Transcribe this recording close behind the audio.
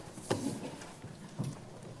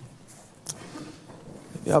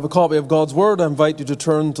If you have a copy of God's Word, I invite you to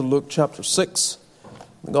turn to Luke chapter 6.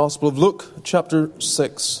 The Gospel of Luke chapter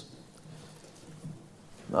 6.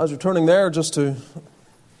 As you're turning there, just to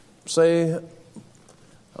say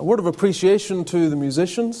a word of appreciation to the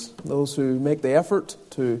musicians, those who make the effort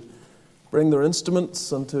to bring their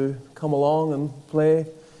instruments and to come along and play.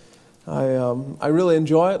 I really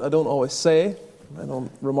enjoy it. I don't always say. I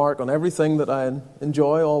don't remark on everything that I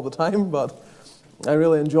enjoy all the time, but I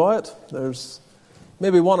really enjoy it. There's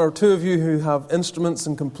maybe one or two of you who have instruments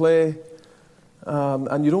and can play,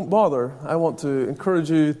 and you don't bother. I want to encourage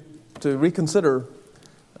you to reconsider.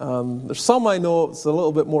 There's some I know it's a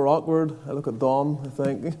little bit more awkward. I look at Dawn, I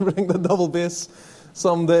think, bring the double bass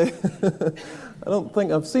someday. I don't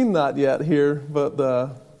think I've seen that yet here, but I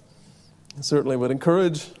certainly would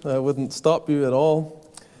encourage. I wouldn't stop you at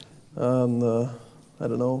all. And I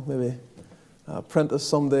don't know, maybe Prentice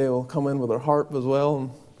someday will come in with her harp as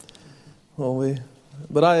well.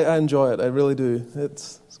 But I enjoy it, I really do.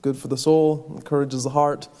 It's good for the soul, encourages the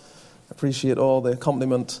heart. I appreciate all the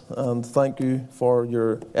accompaniment, and thank you for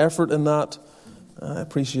your effort in that. I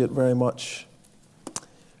appreciate it very much.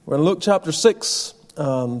 We're in Luke chapter 6,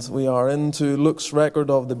 and we are into Luke's record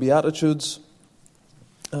of the Beatitudes.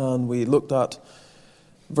 And we looked at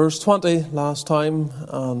verse 20 last time,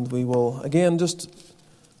 and we will again just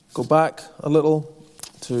go back a little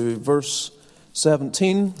to verse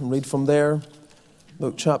 17 and read from there.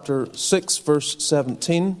 Luke chapter 6, verse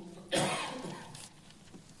 17.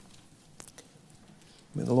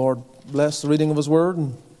 May the Lord bless the reading of His Word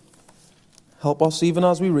and help us, even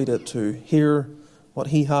as we read it, to hear what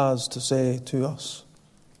He has to say to us.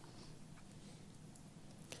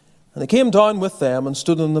 And He came down with them and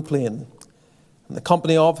stood in the plain, and the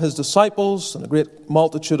company of His disciples, and a great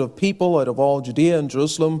multitude of people out of all Judea and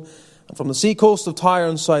Jerusalem, and from the sea coast of Tyre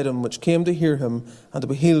and Sidon, which came to hear Him and to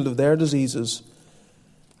be healed of their diseases.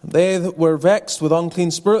 And they that were vexed with unclean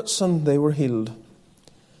spirits, and they were healed.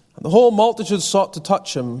 And the whole multitude sought to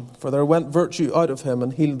touch Him, for there went virtue out of Him,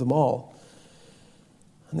 and healed them all.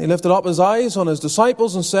 And He lifted up His eyes on His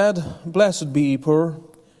disciples, and said, Blessed be ye poor,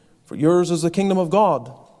 for yours is the kingdom of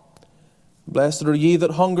God. Blessed are ye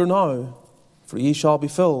that hunger now, for ye shall be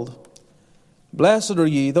filled. Blessed are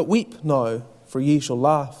ye that weep now, for ye shall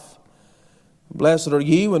laugh. Blessed are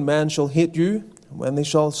ye when men shall hate you, and when they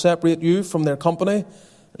shall separate you from their company,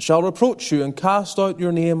 and shall reproach you, and cast out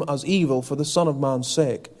your name as evil for the Son of Man's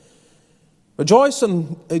sake. Rejoice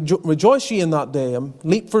ye in that day, and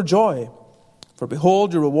leap for joy, for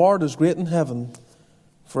behold, your reward is great in heaven.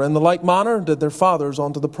 For in the like manner did their fathers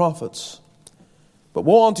unto the prophets. But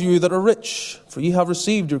woe unto you that are rich, for ye have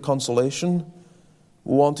received your consolation.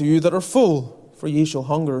 Woe unto you that are full, for ye shall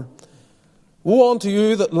hunger. Woe unto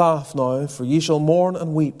you that laugh now, for ye shall mourn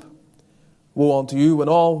and weep. Woe unto you when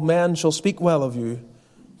all men shall speak well of you,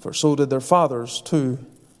 for so did their fathers to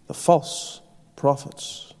the false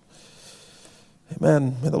prophets.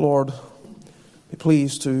 Amen. May the Lord be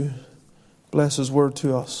pleased to bless His word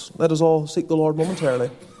to us. Let us all seek the Lord momentarily.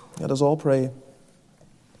 Let us all pray.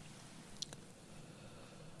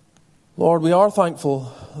 Lord, we are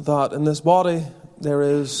thankful that in this body there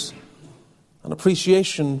is an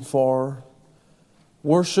appreciation for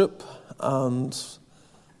worship and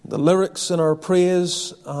the lyrics in our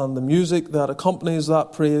praise and the music that accompanies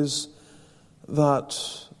that praise, that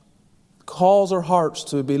calls our hearts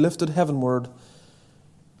to be lifted heavenward.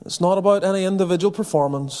 It's not about any individual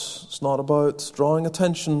performance. It's not about drawing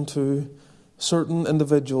attention to certain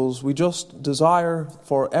individuals. We just desire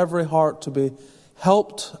for every heart to be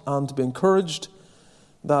helped and to be encouraged,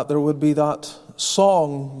 that there would be that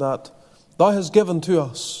song that Thou hast given to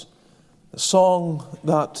us, the song,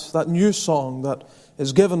 that new song that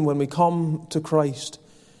is given when we come to Christ.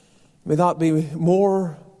 May that be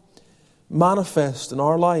more manifest in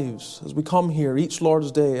our lives as we come here each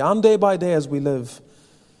Lord's Day and day by day as we live.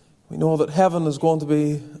 We know that heaven is going to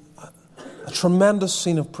be a tremendous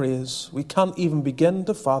scene of praise. We can't even begin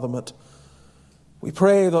to fathom it. We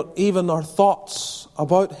pray that even our thoughts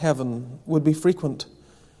about heaven would be frequent.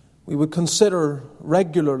 We would consider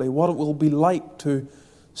regularly what it will be like to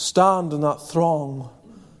stand in that throng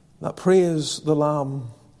that praise the Lamb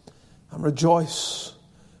and rejoice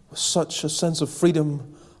with such a sense of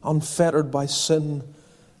freedom, unfettered by sin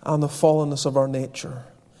and the fallenness of our nature.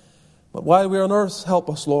 But while we are on earth,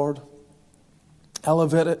 help us, Lord.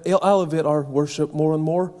 Elevate our worship more and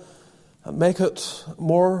more, and make it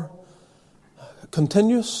more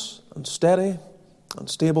continuous and steady and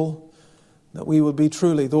stable, that we would be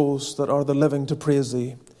truly those that are the living to praise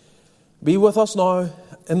Thee. Be with us now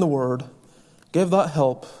in the Word. Give that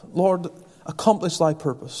help. Lord, accomplish Thy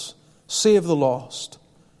purpose. Save the lost.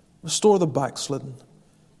 Restore the backslidden.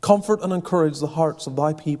 Comfort and encourage the hearts of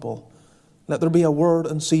thy people. Let there be a word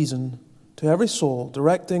in season to every soul,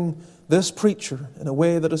 directing this preacher in a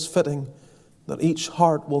way that is fitting, that each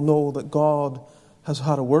heart will know that God has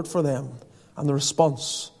had a word for them, and the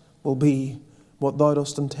response will be what thou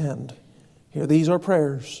dost intend. Hear these our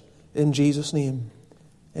prayers in Jesus' name.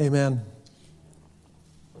 Amen.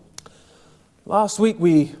 Last week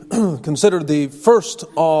we considered the first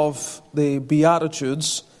of the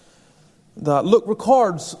Beatitudes that Luke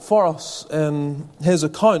records for us in his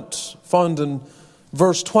account, found in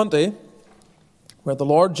verse 20, where the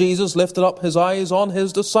Lord Jesus lifted up his eyes on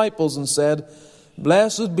his disciples and said,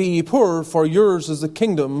 Blessed be ye poor, for yours is the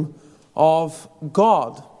kingdom of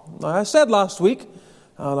God. Now, I said last week,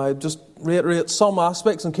 and I just reiterate some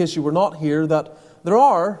aspects in case you were not here, that there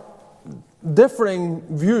are differing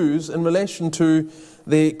views in relation to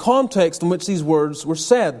the context in which these words were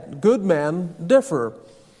said. Good men differ.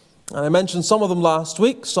 And I mentioned some of them last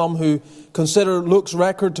week, some who consider Luke's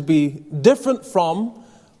record to be different from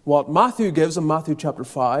what Matthew gives in Matthew chapter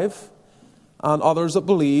 5, and others that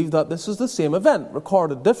believe that this is the same event,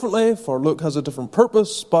 recorded differently, for Luke has a different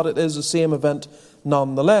purpose, but it is the same event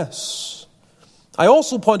nonetheless. I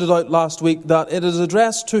also pointed out last week that it is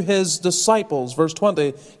addressed to his disciples. Verse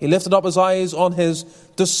 20, he lifted up his eyes on his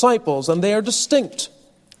disciples, and they are distinct.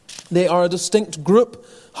 They are a distinct group,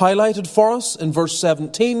 highlighted for us in verse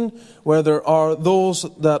 17, where there are those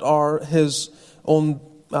that are his own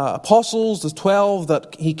apostles, the 12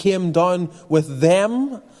 that he came down with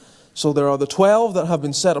them. So there are the 12 that have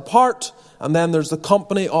been set apart, and then there's the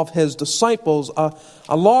company of his disciples,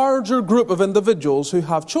 a larger group of individuals who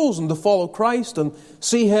have chosen to follow Christ and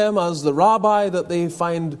see him as the rabbi that they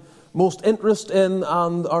find most interest in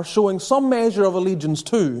and are showing some measure of allegiance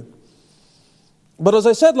to. But as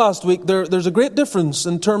I said last week, there's a great difference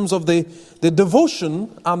in terms of the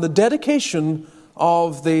devotion and the dedication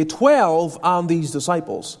of the 12 and these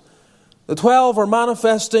disciples. The 12 are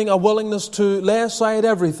manifesting a willingness to lay aside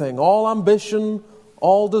everything, all ambition,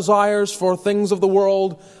 all desires for things of the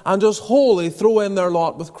world, and just wholly throw in their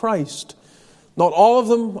lot with Christ. Not all of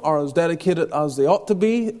them are as dedicated as they ought to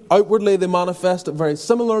be. Outwardly they manifest it very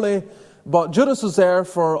similarly, but Judas is there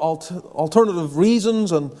for alternative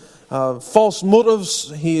reasons and false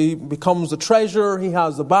motives. He becomes the treasurer, he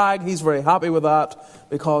has the bag, he's very happy with that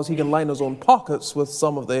because he can line his own pockets with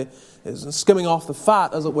some of skimming off the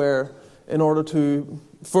fat, as it were, in order to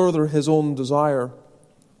further his own desire.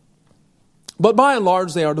 But by and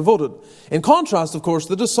large, they are devoted. In contrast, of course,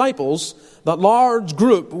 the disciples, that large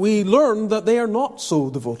group, we learn that they are not so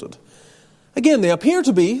devoted. Again, they appear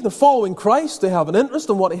to be. They're following Christ. They have an interest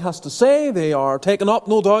in what he has to say. They are taken up,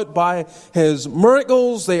 no doubt, by his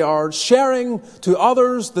miracles. They are sharing to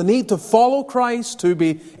others the need to follow Christ, to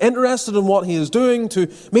be interested in what he is doing, to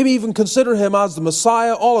maybe even consider him as the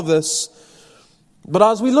Messiah, all of this. But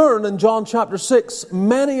as we learn in John chapter 6,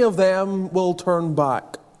 many of them will turn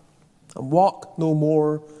back and walk no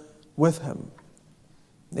more with him.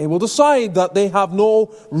 They will decide that they have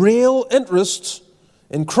no real interest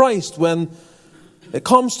in Christ when it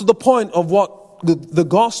comes to the point of what the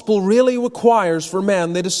gospel really requires for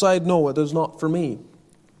men. They decide, no, it is not for me.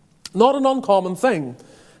 Not an uncommon thing.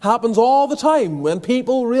 Happens all the time. When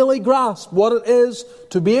people really grasp what it is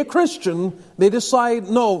to be a Christian, they decide,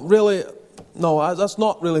 no, that's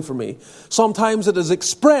not really for me. Sometimes it is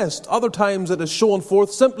expressed. Other times it is shown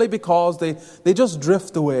forth simply because they just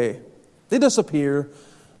drift away. They disappear.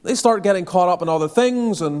 They start getting caught up in other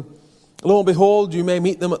things, and lo and behold, you may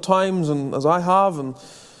meet them at times, and as I have, and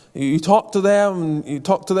you talk to them, and you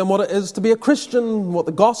talk to them what it is to be a Christian, what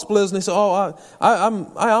the gospel is, and they say, oh,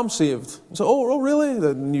 I am saved. You say, oh, really?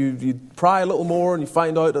 Then you pry a little more, and you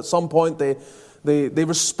find out at some point they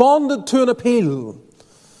responded to an appeal.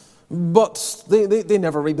 But they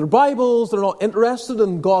never read their Bibles. They're not interested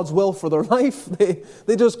in God's will for their life.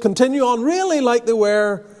 They just continue on really like they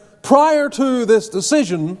were prior to this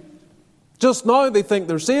decision. Just now they think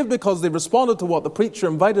they're saved because they responded to what the preacher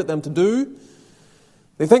invited them to do.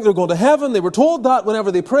 They think they're going to heaven. They were told that whenever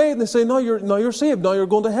they prayed, and they say, no, you're saved. Now you're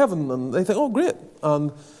going to heaven. And they think, oh, great.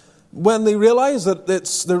 And when they realize that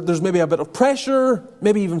there's maybe a bit of pressure,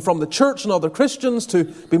 maybe even from the church and other Christians, to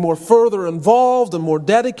be more further involved and more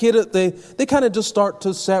dedicated, they kind of just start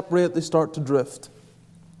to separate. They start to drift.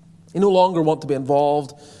 They no longer want to be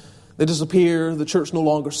involved. They disappear. The church no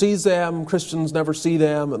longer sees them. Christians never see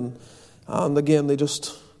them. And again, they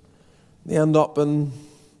end up in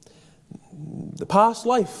the past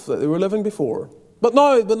life that they were living before. But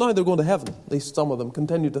now they're going to heaven. At least some of them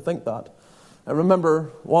continue to think that. I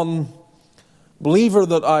remember one believer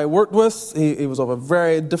that I worked with. He was of a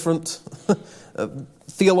very different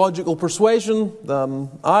theological persuasion than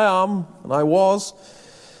I am, and I was.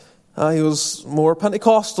 He was more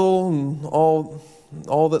Pentecostal and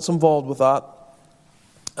all that's involved with that.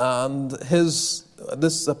 And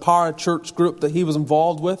this para-church group that he was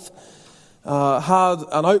involved with had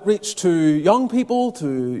an outreach to young people,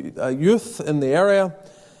 to youth in the area.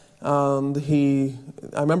 And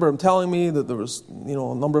I remember him telling me that there was, a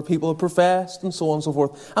number of people who professed and so on and so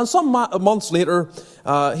forth. And some months later,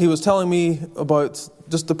 he was telling me about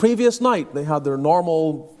just the previous night. They had their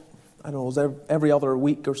normal, I don't know, it was every other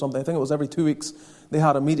week or something. I think it was every 2 weeks. They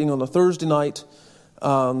had a meeting on a Thursday night.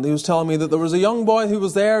 And he was telling me that there was a young boy who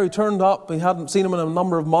was there, who turned up. He hadn't seen him in a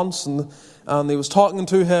number of months. And he was talking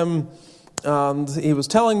to him. And he was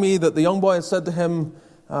telling me that the young boy had said to him,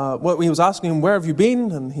 he was asking him, "Where have you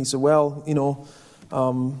been?" And he said, "Well,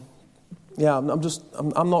 I'm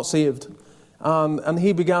not saved." And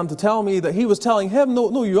he began to tell me that he was telling him,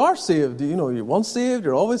 no, you are saved. You're once saved,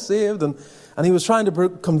 you're always saved. And he was trying to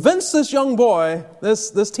convince this young boy,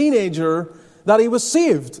 this teenager, that he was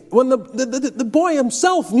saved. When the boy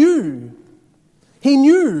himself knew. He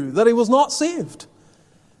knew that he was not saved.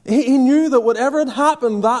 He knew that whatever had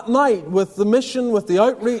happened that night with the mission, with the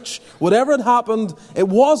outreach, whatever had happened, it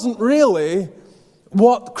wasn't really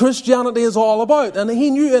what Christianity is all about. And he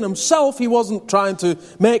knew in himself he wasn't trying to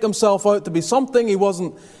make himself out to be something. He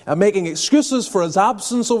wasn't making excuses for his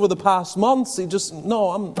absence over the past months. He just,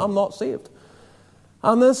 I'm not saved.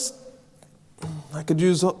 And this, I could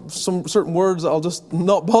use some certain words that I'll just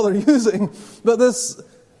not bother using, but this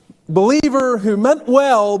believer who meant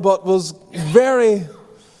well but was very...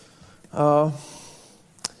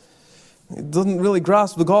 he doesn't really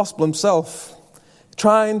grasp the gospel himself,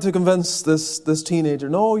 trying to convince this teenager,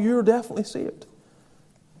 no, you're definitely saved.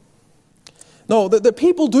 No, the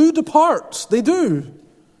people do depart. They do.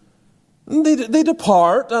 They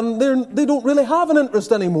depart and they don't really have an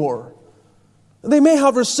interest anymore. They may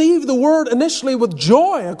have received the word initially with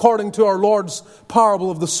joy, according to our Lord's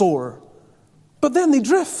parable of the sower. But then they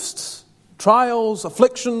drift. Trials,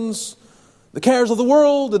 afflictions, the cares of the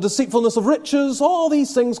world, the deceitfulness of riches, all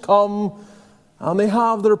these things come and they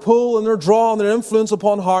have their pull and their draw and their influence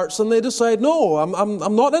upon hearts, and they decide, no,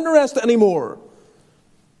 I'm not interested anymore.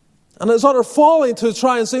 And it's utter folly to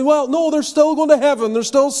try and say, well, no, they're still going to heaven, they're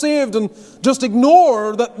still saved, and just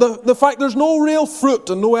ignore the fact there's no real fruit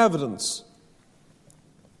and no evidence.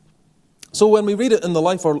 So when we read it in the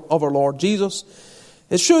life of our Lord Jesus,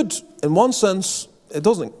 it should, in one sense, it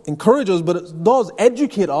doesn't encourage us, but it does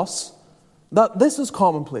educate us that this is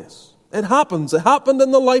commonplace. It happens. It happened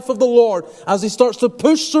in the life of the Lord as He starts to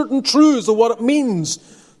push certain truths of what it means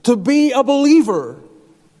to be a believer.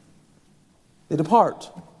 They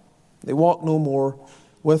depart. They walk no more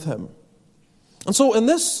with Him. And so in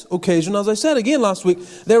this occasion, as I said again last week,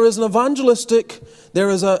 there is an evangelistic, there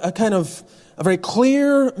is a kind of a very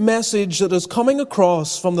clear message that is coming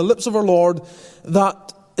across from the lips of our Lord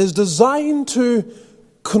that is designed to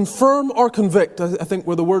confirm or convict. I think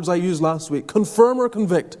were the words I used last week. Confirm or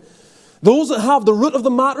convict. Those that have the root of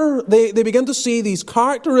the matter, they begin to see these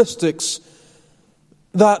characteristics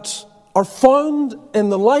that are found in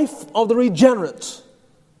the life of the regenerate.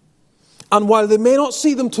 And while they may not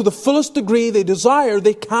see them to the fullest degree they desire,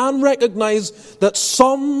 they can recognize that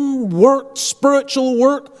some work, spiritual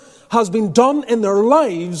work, has been done in their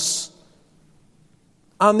lives,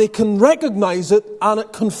 and they can recognize it, and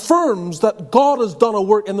it confirms that God has done a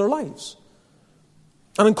work in their lives.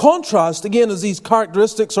 And in contrast, again, as these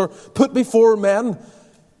characteristics are put before men,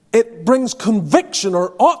 it brings conviction,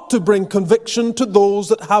 or ought to bring conviction, to those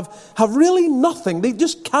that have really nothing. They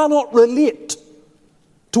just cannot relate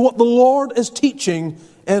to what the Lord is teaching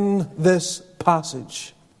in this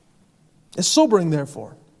passage. It's sobering,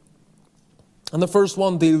 therefore. And the first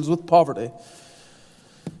one deals with poverty.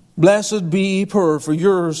 Blessed be ye poor, for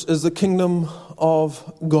yours is the kingdom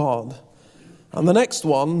of God. And the next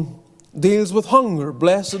one deals with hunger.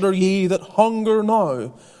 Blessed are ye that hunger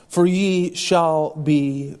now, for ye shall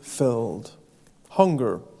be filled.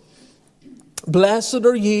 Hunger. Blessed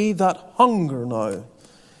are ye that hunger now.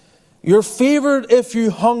 You're favored if you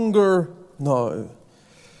hunger now.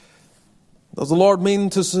 Does the Lord mean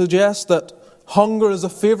to suggest that hunger is a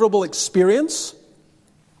favorable experience?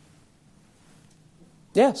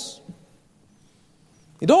 Yes.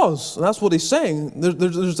 He does. And that's what He's saying.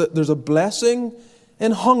 There's a blessing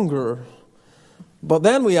in hunger. But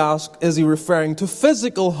then we ask, is He referring to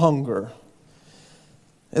physical hunger?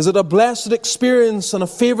 Is it a blessed experience and a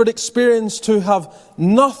favored experience to have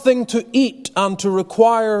nothing to eat and to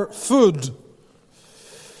require food?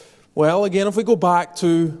 Well, again, if we go back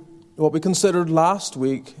to what we considered last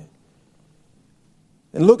week,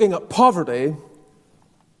 in looking at poverty,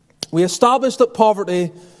 We established that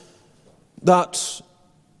poverty that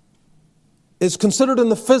is considered in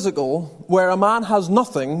the physical, where a man has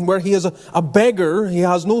nothing, where he is a beggar, he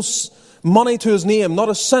has no money to his name, not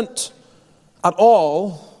a cent at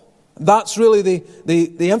all. That's really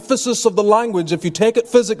the emphasis of the language. If you take it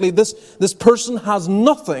physically, this person has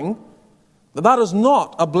nothing. That is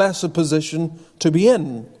not a blessed position to be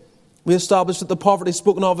in. We established that the poverty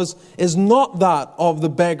spoken of is not that of the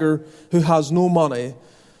beggar who has no money.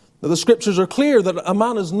 That the Scriptures are clear that a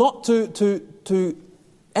man is not to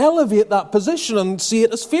elevate that position and see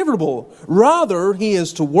it as favorable. Rather, he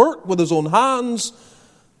is to work with his own hands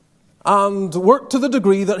and work to the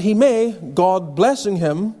degree that he may, God blessing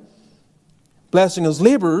him, blessing his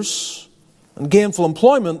labors and gainful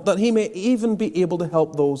employment, that he may even be able to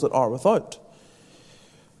help those that are without.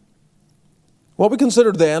 What we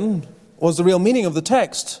considered then was the real meaning of the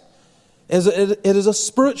text. It is a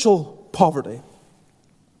spiritual poverty.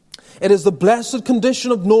 It is the blessed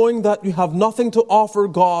condition of knowing that you have nothing to offer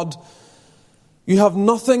God. You have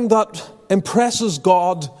nothing that impresses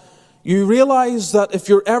God. You realize that if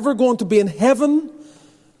you're ever going to be in heaven,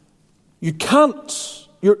 you can't.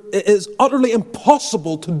 It is utterly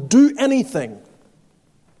impossible to do anything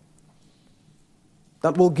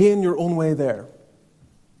that will gain your own way there.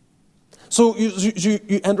 So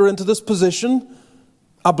you enter into this position,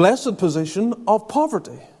 a blessed position of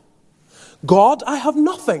poverty. God, I have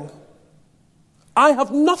nothing. I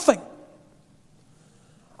have nothing.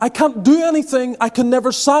 I can't do anything. I can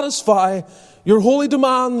never satisfy your holy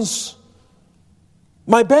demands.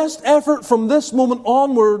 My best effort from this moment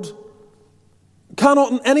onward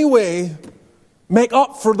cannot in any way make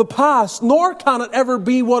up for the past, nor can it ever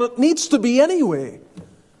be what it needs to be anyway.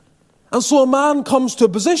 And so a man comes to a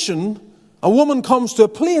position, a woman comes to a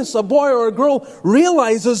place, a boy or a girl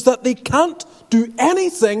realizes that they can't do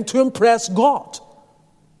anything to impress God.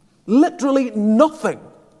 Literally nothing.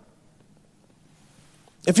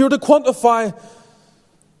 If you're to quantify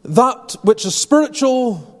that which is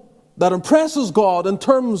spiritual, that impresses God in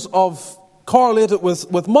terms of correlate it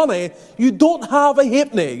with money, you don't have a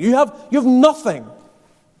halfpenny. You have nothing.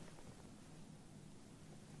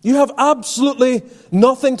 You have absolutely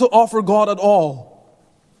nothing to offer God at all.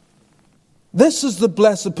 This is the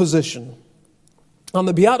blessed position. And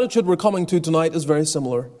the beatitude we're coming to tonight is very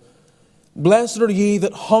similar. Blessed are ye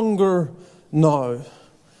that hunger now.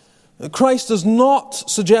 Christ is not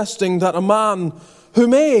suggesting that a man who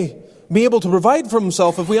may be able to provide for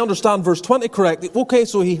himself, if we understand verse 20 correctly, okay,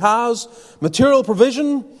 so he has material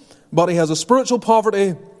provision, but he has a spiritual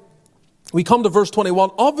poverty. We come to verse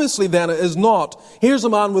 21. Obviously then it is not, here's a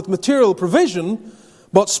man with material provision,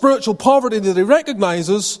 but spiritual poverty that he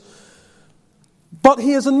recognizes, but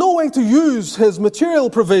he is in no way to use his material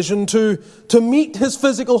provision to meet his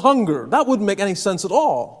physical hunger. That wouldn't make any sense at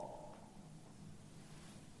all.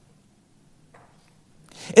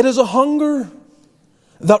 It is a hunger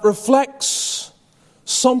that reflects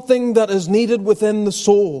something that is needed within the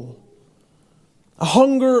soul. A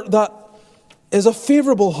hunger that is a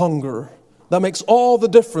favorable hunger that makes all the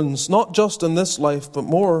difference, not just in this life, but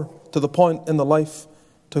more to the point in the life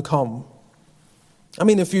to come. I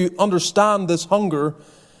mean, if you understand this hunger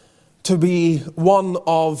to be one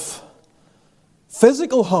of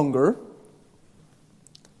physical hunger,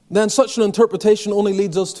 then such an interpretation only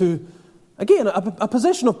leads us to, again, a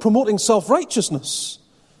position of promoting self-righteousness,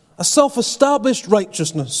 a self-established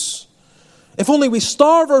righteousness. If only we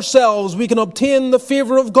starve ourselves, we can obtain the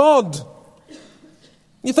favor of God.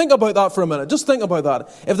 You think about that for a minute. Just think about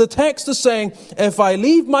that. If the text is saying, if I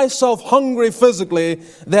leave myself hungry physically,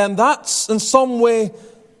 then that's in some way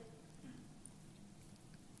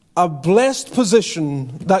a blessed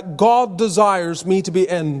position that God desires me to be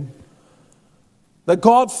in. That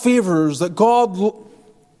God favors, that God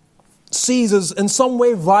sees as in some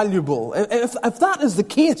way valuable. If that is the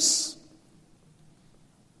case,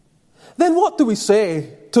 then what do we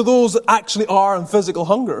say to those that actually are in physical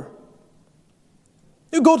hunger?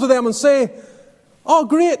 You go to them and say, oh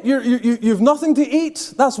great, you've nothing to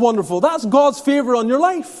eat. That's wonderful. That's God's favor on your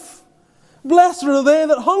life. Blessed are they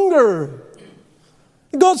that hunger.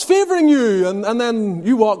 God's favoring you. And then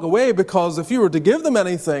you walk away, because if you were to give them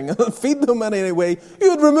anything and feed them in any way, you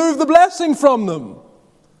would remove the blessing from them.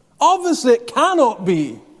 Obviously it cannot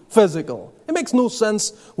be physical. It makes no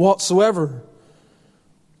sense whatsoever.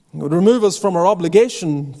 It would remove us from our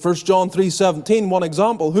obligation. 1 John 3:17, one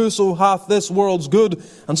example. Whoso hath this world's good,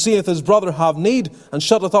 and seeth his brother have need, and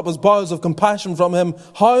shutteth up his bowels of compassion from him,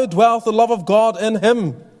 how dwelleth the love of God in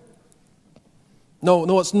him?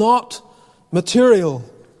 No, it's not material.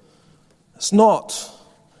 It's not.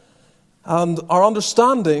 And our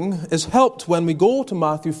understanding is helped when we go to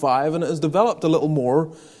Matthew 5, and it is developed a little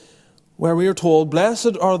more, where we are told,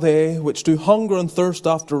 "Blessed are they which do hunger and thirst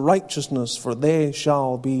after righteousness, for they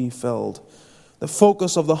shall be filled." The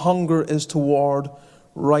focus of the hunger is toward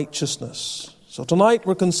righteousness. So tonight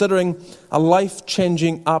we're considering a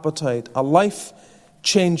life-changing appetite. A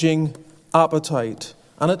life-changing appetite.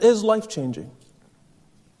 And it is life-changing.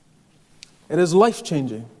 It is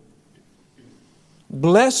life-changing.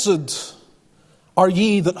 "Blessed are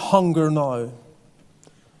ye that hunger now.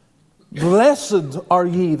 Blessed are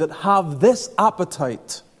ye that have this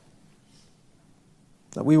appetite,"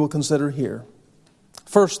 that we will consider here.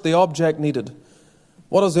 First, the object needed.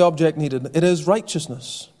 What is the object needed? It is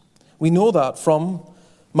righteousness. We know that from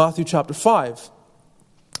Matthew chapter 5.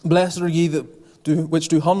 "Blessed are ye which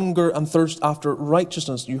do hunger and thirst after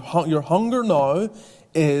righteousness." Your hunger now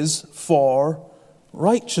is for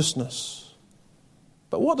righteousness.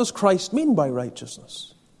 But what does Christ mean by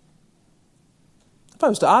righteousness? If I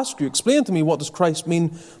was to ask you, explain to me, what does Christ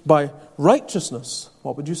mean by righteousness?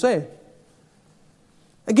 What would you say?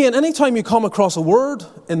 Again, anytime you come across a word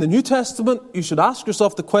in the New Testament, you should ask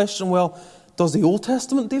yourself the question, well, does the Old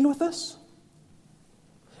Testament deal with this?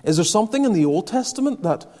 Is there something in the Old Testament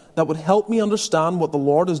that would help me understand what the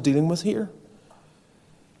Lord is dealing with here?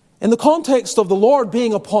 In the context of the Lord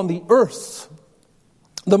being upon the earth,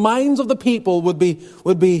 the minds of the people would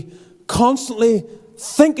be constantly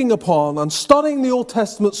thinking upon and studying the Old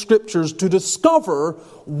Testament scriptures to discover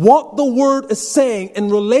what the Word is saying in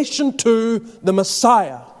relation to the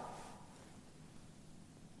Messiah.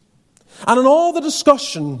 And in all the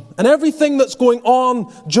discussion and everything that's going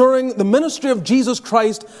on during the ministry of Jesus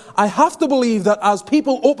Christ, I have to believe that as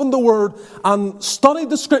people opened the Word and studied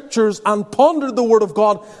the Scriptures and pondered the Word of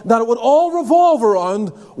God, that it would all revolve around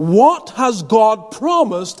what has God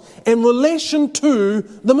promised in relation to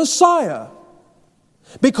the Messiah.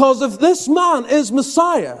 Because if this man is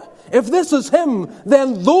Messiah, if this is Him,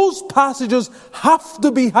 then those passages have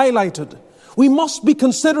to be highlighted. We must be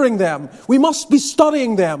considering them. We must be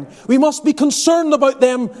studying them. We must be concerned about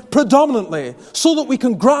them predominantly so that we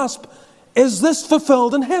can grasp, is this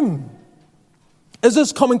fulfilled in Him? Is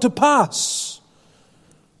this coming to pass?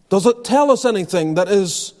 Does it tell us anything that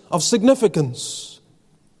is of significance?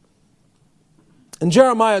 In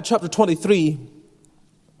Jeremiah chapter 23,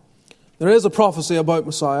 there is a prophecy about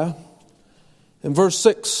Messiah. In verse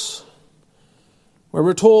 6, where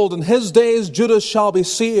we're told, "In his days Judah shall be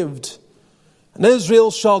saved, and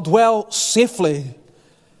Israel shall dwell safely.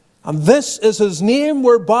 And this is his name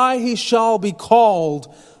whereby he shall be called,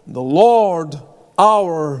 the Lord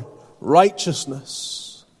our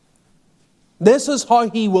righteousness." This is how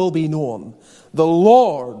he will be known. The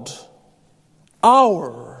Lord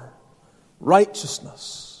our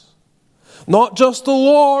righteousness. Not just the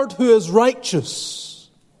Lord who is righteous.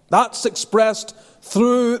 That's expressed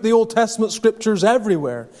through the Old Testament scriptures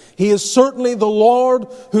everywhere. He is certainly the Lord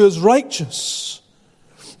who is righteous.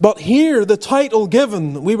 But here, the title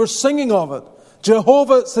given, we were singing of it,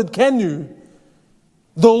 Jehovah Tzidkenu,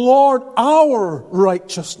 the Lord our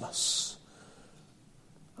righteousness.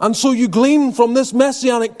 And so you glean from this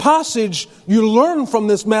messianic passage, you learn from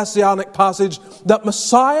this messianic passage that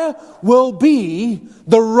Messiah will be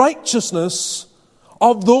the righteousness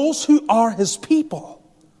of those who are His people.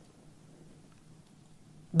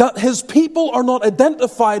 That His people are not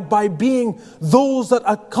identified by being those that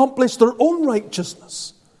accomplish their own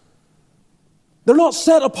righteousness. They're not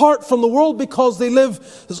set apart from the world because they live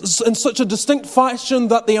in such a distinct fashion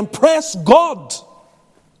that they impress God.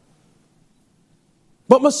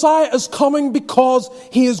 But Messiah is coming because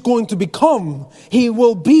He is going to become. He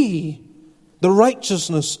will be the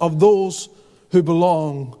righteousness of those who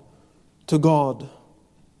belong to God.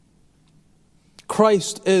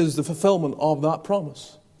 Christ is the fulfillment of that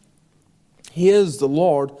promise. He is the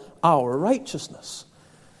Lord our righteousness.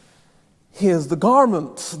 He is the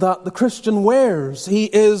garment that the Christian wears. He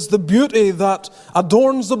is the beauty that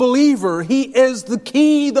adorns the believer. He is the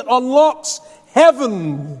key that unlocks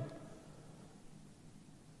heaven.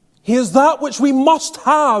 He is that which we must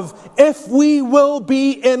have if we will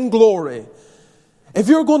be in glory. If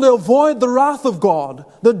you're going to avoid the wrath of God,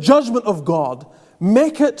 the judgment of God,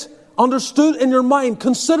 make it understood in your mind.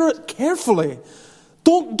 Consider it carefully.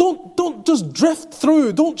 Don't just drift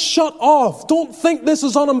through. Don't shut off. Don't think this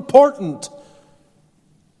is unimportant.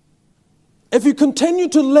 If you continue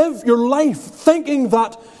to live your life thinking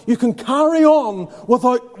that you can carry on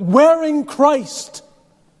without wearing Christ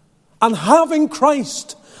and having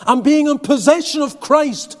Christ and being in possession of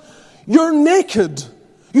Christ, you're naked.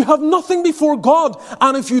 You have nothing before God.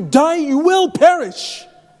 And if you die, you will perish.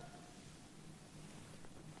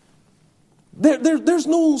 There's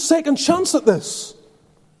no second chance at this.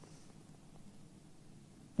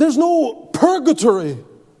 There's no purgatory,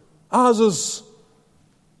 as is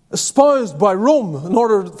espoused by Rome, in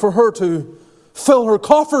order for her to fill her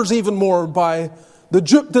coffers even more by the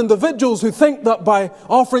duped individuals who think that by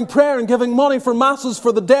offering prayer and giving money for masses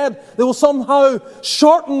for the dead, they will somehow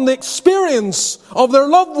shorten the experience of their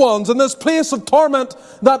loved ones in this place of torment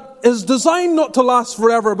that is designed not to last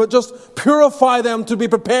forever, but just purify them to be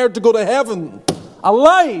prepared to go to heaven. A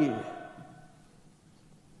lie.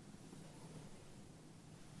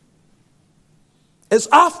 It's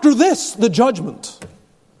after this, the judgment.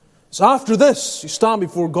 It's after this, you stand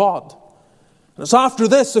before God. And it's after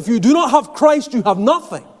this, if you do not have Christ, you have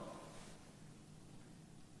nothing.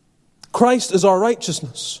 Christ is our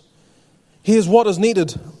righteousness. He is what is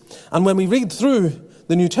needed. And when we read through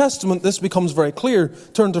the New Testament, this becomes very clear.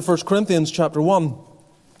 Turn to 1 Corinthians chapter 1.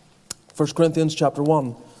 1 Corinthians chapter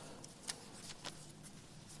 1.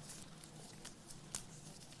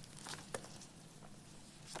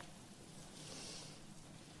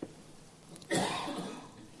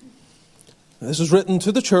 This is written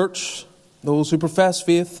to the church, those who profess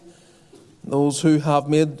faith, those who have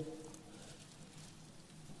made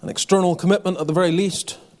an external commitment at the very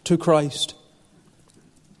least to Christ.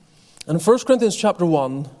 And in 1 Corinthians chapter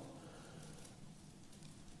 1,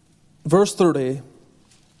 verse 30,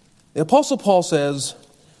 the Apostle Paul says,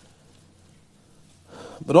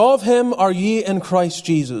 "But of him are ye in Christ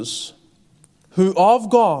Jesus, who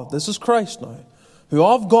of God," this is Christ now, "who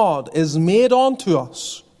of God is made unto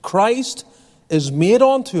us." Christ is made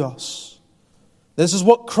unto us. This is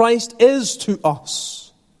what Christ is to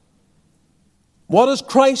us. What is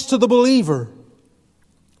Christ to the believer?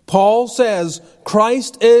 Paul says,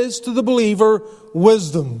 Christ is to the believer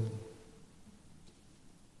wisdom.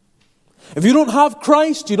 If you don't have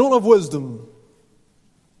Christ, you don't have wisdom.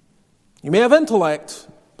 You may have intellect,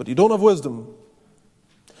 but you don't have wisdom.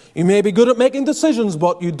 You may be good at making decisions,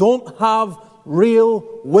 but you don't have real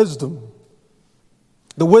wisdom.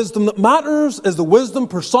 The wisdom that matters is the wisdom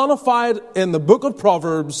personified in the book of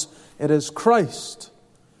Proverbs. It is Christ.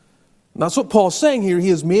 And that's what Paul's saying here. He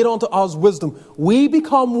has made unto us wisdom. We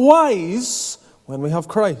become wise when we have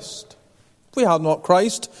Christ. If we had not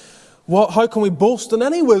Christ, how can we boast in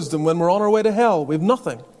any wisdom when we're on our way to hell? We have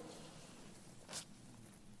nothing.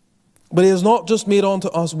 But He has not just made unto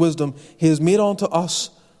us wisdom. He has made unto us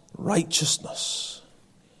righteousness.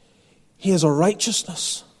 He is a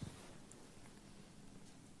righteousness.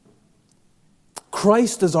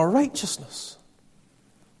 Christ is our righteousness.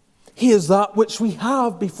 He is that which we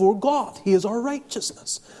have before God. He is our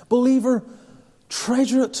righteousness. Believer,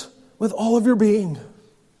 treasure it with all of your being.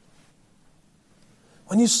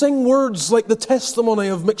 When you sing words like the testimony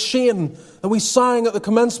of McShane that we sang at the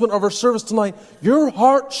commencement of our service tonight, your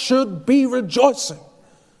heart should be rejoicing.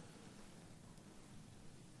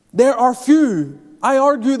 There are few, I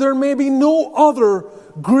argue there may be no other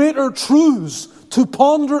greater truths to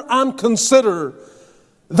ponder and consider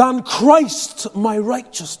than Christ my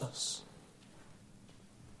righteousness.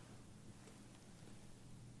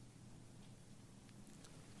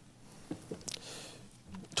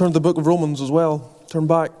 Turn to the book of Romans as well. Turn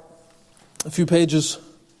back a few pages.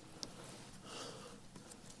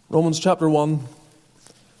 Romans chapter 1.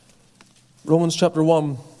 Romans chapter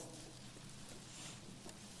 1.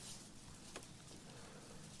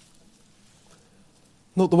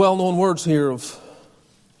 Note the well-known words here of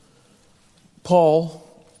Paul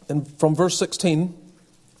from verse 16.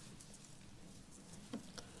 He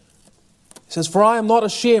says, "For I am not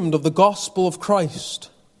ashamed of the gospel of Christ,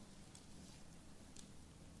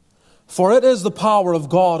 for it is the power of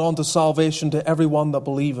God unto salvation to everyone that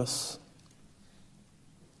believeth."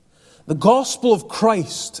 The gospel of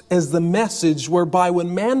Christ is the message whereby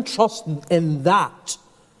when men trust in that,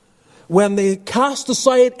 when they cast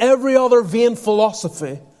aside every other vain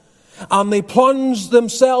philosophy and they plunge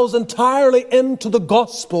themselves entirely into the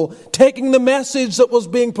gospel, taking the message that was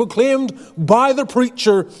being proclaimed by the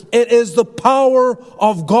preacher, it is the power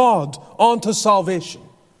of God unto salvation.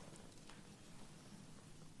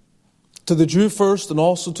 To the Jew first and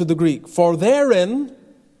also to the Greek. For therein,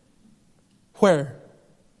 where?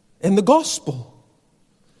 In the gospel.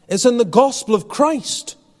 It's in the gospel of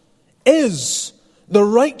Christ is the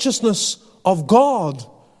righteousness of God.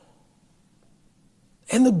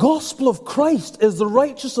 In the gospel of Christ is the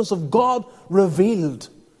righteousness of God revealed.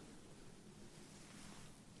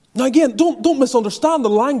 Now again, don't misunderstand the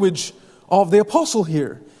language of the apostle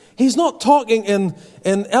here. He's not talking in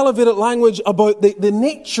elevated language about the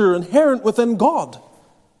nature inherent within God.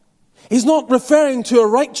 He's not referring to a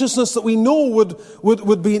righteousness that we know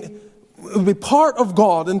would be would be part of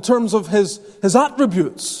God in terms of his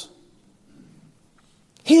attributes.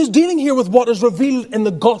 He is dealing here with what is revealed in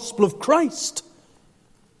the gospel of Christ.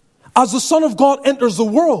 As the Son of God enters the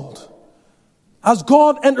world, as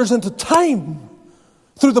God enters into time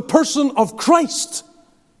through the person of Christ,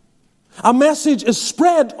 a message is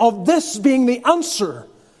spread of this being the answer.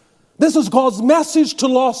 This is God's message to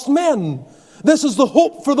lost men. This is the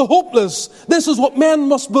hope for the hopeless. This is what men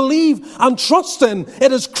must believe and trust in.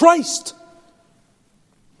 It is Christ.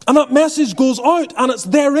 And that message goes out, and it's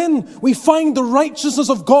therein we find the righteousness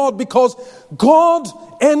of God, because God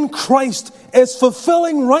in Christ is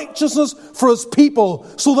fulfilling righteousness for his people,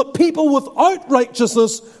 so that people without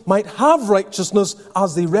righteousness might have righteousness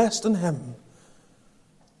as they rest in him.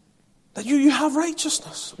 That you have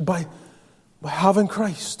righteousness by having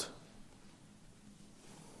Christ.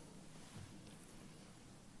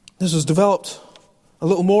 This is developed a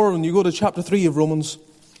little more when you go to chapter 3 of Romans.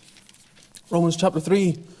 Romans chapter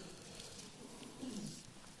 3.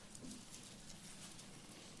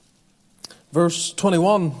 Verse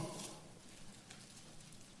 21.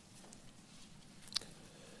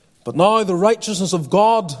 But now the righteousness of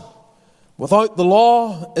God without the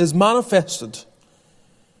law is manifested,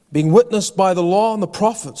 being witnessed by the law and the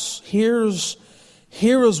prophets. Here is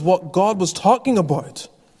what God was talking about.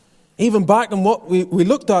 Even back in what we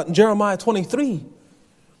looked at in Jeremiah 23.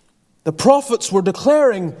 The prophets were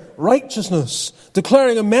declaring righteousness,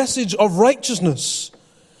 declaring a message of righteousness.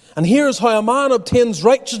 And here's how a man obtains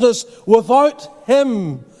righteousness without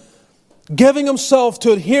him giving himself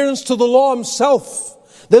to adherence to the law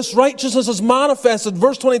himself. This righteousness is manifested,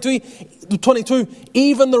 verse 22,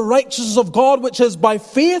 even the righteousness of God which is by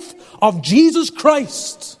faith of Jesus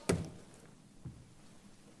Christ.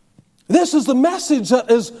 This is the message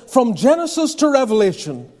that is from Genesis to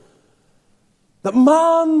Revelation. That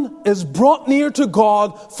man is brought near to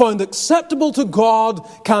God, found acceptable to God,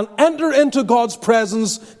 can enter into God's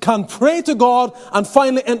presence, can pray to God, and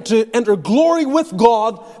finally enter glory with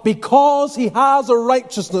God because he has a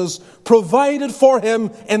righteousness provided for him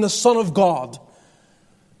in the Son of God.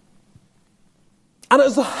 And it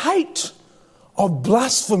is the height of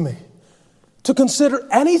blasphemy to consider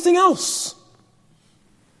anything else.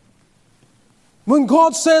 When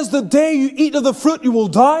God says, the day you eat of the fruit you will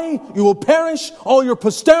die, you will perish, all your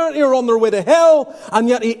posterity are on their way to hell, and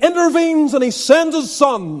yet he intervenes and he sends his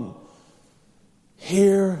Son.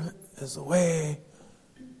 Here is the way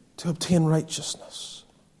to obtain righteousness.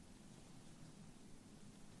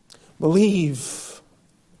 Believe.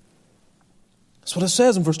 That's what it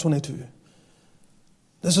says in verse 22.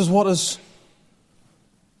 This is what is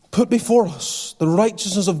put before us, the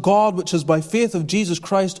righteousness of God, which is by faith of Jesus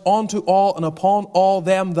Christ, unto all and upon all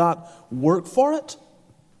them that work for it.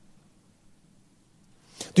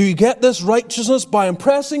 Do you get this righteousness by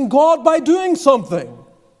impressing God by doing something?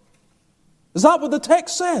 Is that what the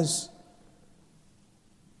text says?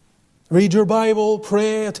 Read your Bible,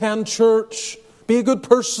 pray, attend church, be a good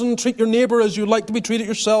person, treat your neighbor as you'd like to be treated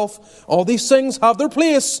yourself. All these things have their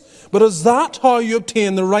place, but is that how you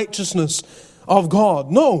obtain the righteousness of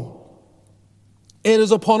God? No. It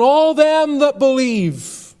is upon all them that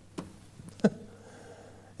believe.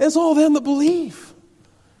 It's all them that believe.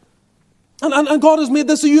 And God has made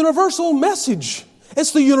this a universal message.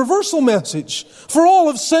 It's the universal message. For all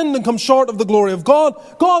have sinned and come short of the glory of God.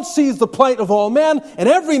 God sees the plight of all men in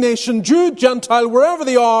every nation, Jew, Gentile, wherever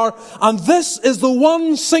they are. And this is the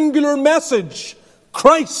one singular message.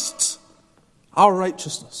 Christ, our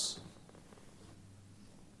righteousness.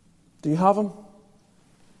 Do you have him?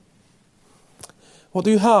 What do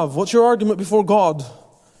you have? What's your argument before God?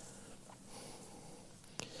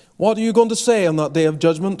 What are you going to say on that day of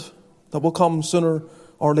judgment that will come sooner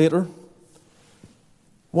or later?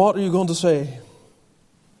 What are you going to say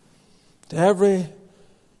to every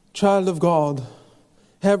child of God,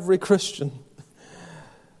 every Christian?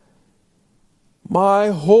 My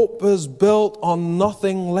hope is built on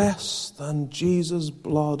nothing less than Jesus'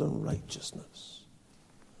 blood and righteousness.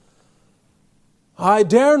 I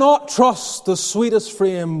dare not trust the sweetest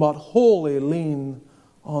frame, but wholly lean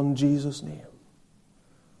on Jesus' name.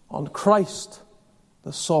 On Christ,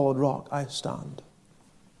 the solid rock, I stand.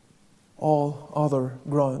 All other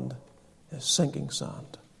ground is sinking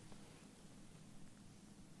sand.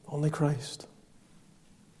 Only Christ.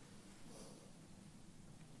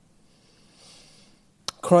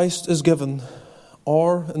 Christ is given,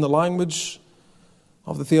 or in the language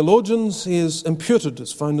of the theologians, he is imputed.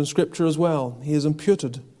 It's found in Scripture as well. He is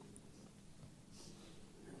imputed,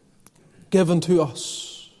 given to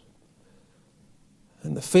us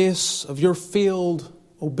in the face of your failed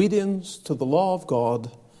obedience to the law of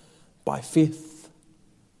God by faith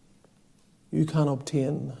you can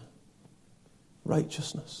obtain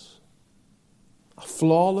righteousness. A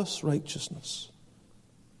flawless righteousness.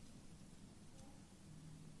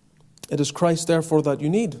 It is Christ, therefore, that you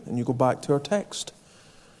need. And you go back to our text.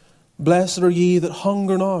 Blessed are ye that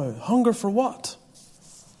hunger now. Hunger for what?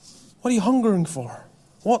 What are you hungering for?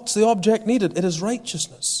 What's the object needed? It is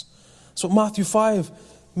righteousness. That's what Matthew 5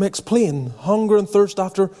 makes plain. Hunger and thirst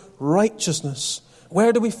after righteousness.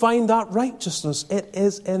 Where do we find that righteousness? It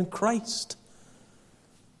is in Christ.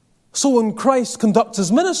 So when Christ conducts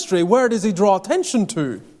his ministry, where does he draw attention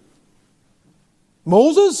to?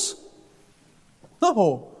 Moses?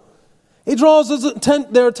 No. He draws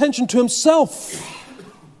their attention to himself.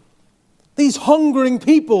 These hungering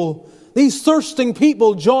people, these thirsting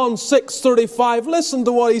people, John 6:35, listen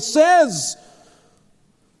to what he says.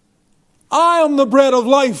 I am the bread of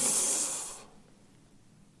life.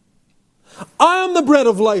 I am the bread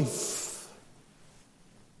of life.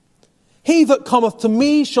 He that cometh to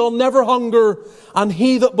me shall never hunger, and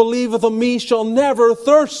he that believeth on me shall never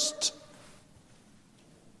thirst.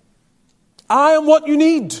 I am what you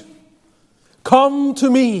need. Come to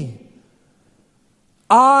me.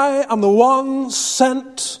 I am the one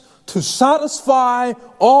sent to satisfy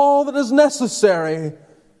all that is necessary.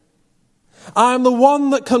 I am the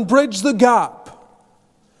one that can bridge the gap.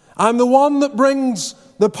 I'm the one that brings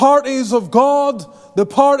the parties of God, the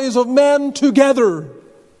parties of men together.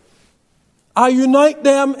 I unite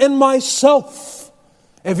them in myself.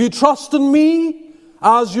 If you trust in me,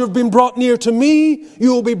 as you've been brought near to me,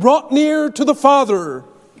 you will be brought near to the Father.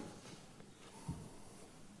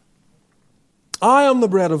 I am the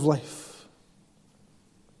bread of life.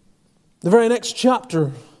 The very next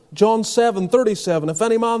chapter, John 7:37, if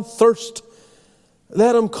any man thirst,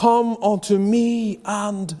 let him come unto me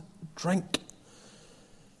and drink.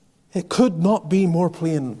 It could not be more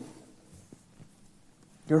plain.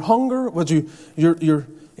 Your hunger, you're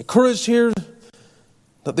encouraged here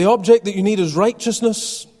that the object that you need is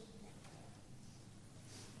righteousness.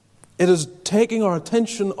 It is taking our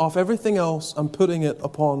attention off everything else and putting it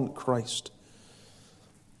upon Christ.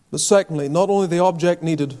 But secondly, not only the object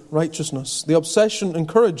needed righteousness, the obsession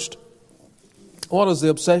encouraged. What is the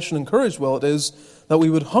obsession encouraged? Well, it is that we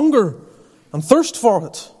would hunger and thirst for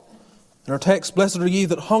it. In our text, blessed are ye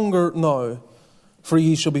that hunger now, for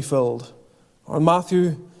ye shall be filled. Or in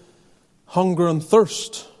Matthew, hunger and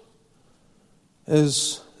thirst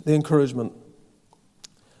is the encouragement.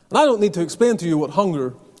 And I don't need to explain to you what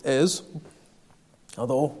hunger is,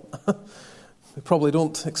 although we probably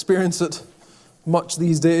don't experience it much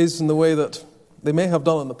these days in the way that they may have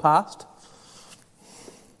done in the past.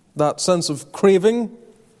 That sense of craving,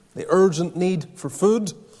 the urgent need for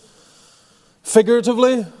food.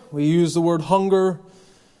 Figuratively, we use the word hunger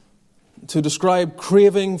to describe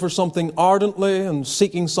craving for something ardently and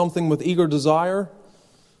seeking something with eager desire.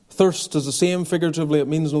 Thirst is the same figuratively, it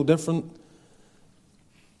means no different.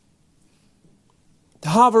 To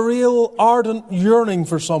have a real ardent yearning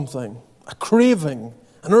for something, a craving,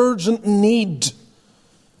 an urgent need.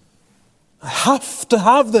 I have to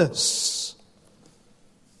have this.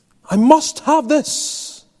 I must have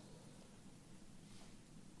this.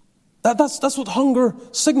 That's what hunger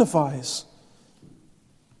signifies.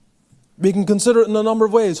 We can consider it in a number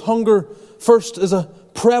of ways. Hunger, first, is a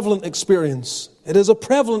prevalent experience. It is a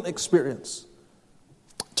prevalent experience.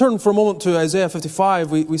 Turn for a moment to Isaiah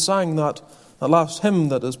 55. We sang that last hymn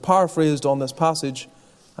that is paraphrased on this passage,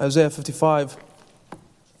 Isaiah 55.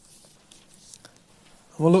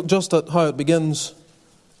 We'll look just at how it begins.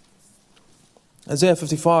 Isaiah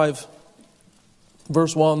 55,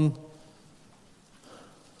 verse 1.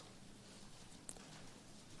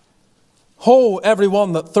 Ho, every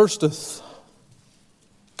one that thirsteth,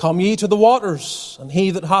 come ye to the waters, and he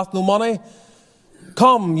that hath no money,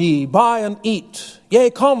 come ye, buy and eat. Yea,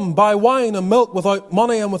 come, buy wine and milk without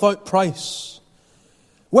money and without price.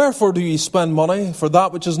 Wherefore do ye spend money for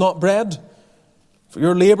that which is not bread, for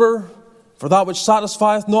your labour, for that which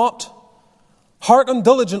satisfieth not? Hearken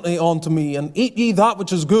diligently unto me, and eat ye that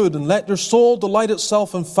which is good, and let your soul delight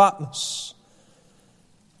itself in fatness.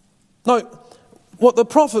 Now, what the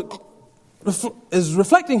prophet is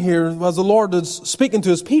reflecting here, as the Lord is speaking to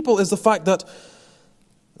his people, is the fact that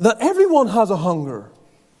everyone has a hunger.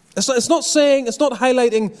 It's not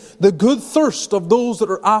highlighting the good thirst of those that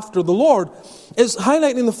are after the Lord. It's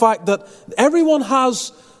highlighting the fact that everyone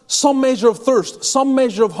has some measure of thirst, some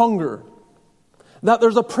measure of hunger. That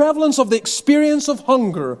there's a prevalence of the experience of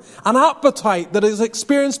hunger, an appetite that is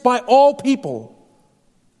experienced by all people.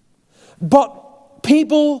 But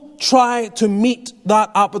people try to meet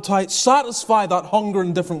that appetite, satisfy that hunger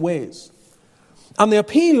in different ways. And the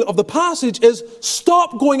appeal of the passage is,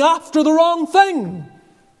 stop going after the wrong thing.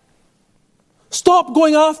 Stop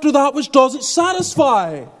going after that which doesn't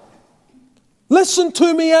satisfy. Listen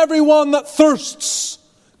to me, everyone that thirsts.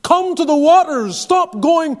 Come to the waters. Stop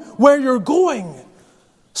going where you're going.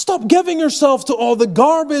 Stop giving yourself to all the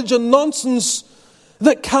garbage and nonsense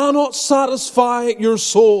that cannot satisfy your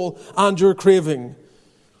soul and your craving.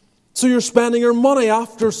 So you're spending your money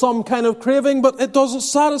after some kind of craving, but it doesn't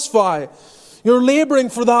satisfy. You're laboring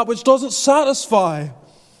for that which doesn't satisfy.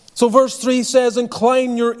 So verse 3 says,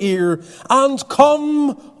 incline your ear and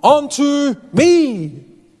come unto me.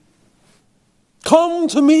 Come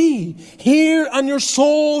to me. Hear, and your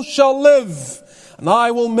soul shall live. And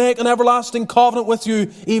I will make an everlasting covenant with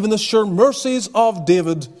you, even the sure mercies of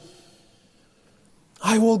David.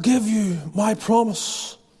 I will give you my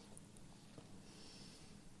promise.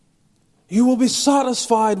 You will be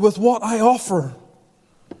satisfied with what I offer.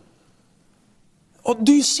 Oh,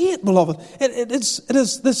 do you see it, beloved? It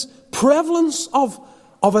is this prevalence of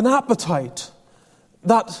an appetite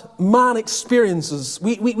that man experiences.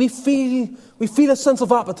 We feel a sense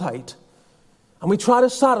of appetite, and we try to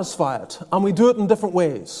satisfy it, and we do it in different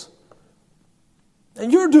ways.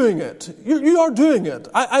 And you're doing it. You are doing it.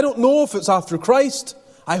 I don't know if it's after Christ.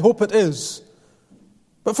 I hope it is.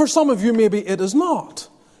 But for some of you, maybe it is not.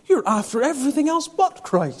 You're after everything else but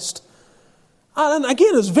Christ. And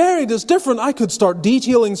again, it's varied, it's different. I could start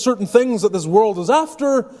detailing certain things that this world is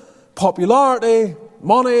after. Popularity,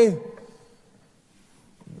 money,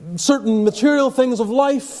 certain material things of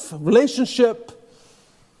life, relationship,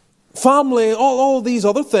 family, all these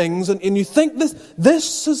other things. And you think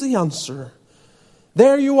this is the answer.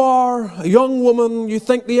 There you are, a young woman. You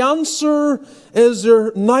think the answer is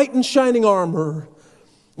your knight in shining armor.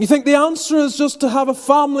 You think the answer is just to have a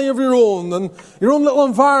family of your own and your own little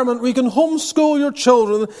environment where you can homeschool your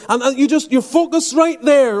children, and you focus right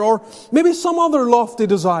there, or maybe some other lofty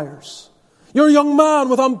desires. You're a young man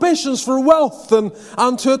with ambitions for wealth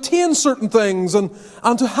and to attain certain things and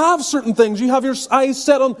to have certain things. You have your eyes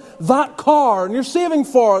set on that car and you're saving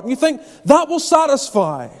for it, and you think that will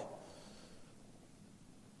satisfy.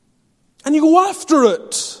 And you go after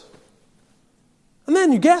it. And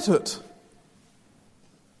then you get it.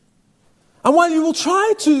 And while you will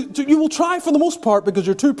try for the most part, because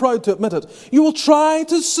you're too proud to admit it, you will try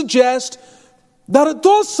to suggest that it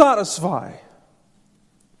does satisfy.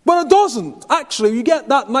 But it doesn't. Actually, you get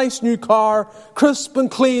that nice new car, crisp and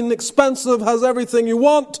clean, expensive, has everything you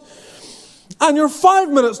want, and you're 5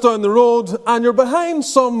 minutes down the road and you're behind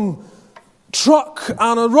some truck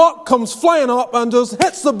and a rock comes flying up and just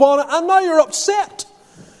hits the bonnet, and now you're upset.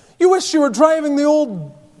 You wish you were driving the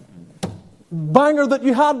old banger that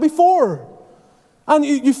you had before. And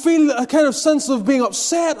you feel a kind of sense of being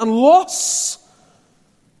upset and loss.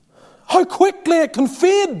 How quickly it can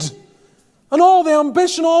fade. And all the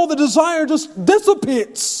ambition, all the desire just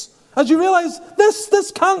dissipates as you realize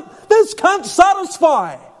this can't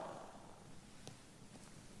satisfy.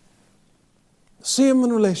 Same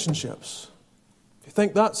in relationships. If you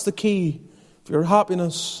think that's the key for your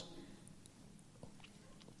happiness.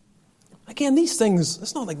 Again, these things,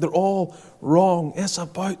 it's not like they're all wrong. It's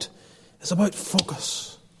about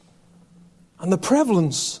focus. And the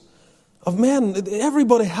prevalence of men,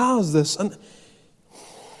 everybody has this. And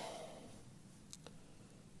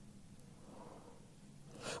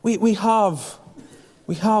we have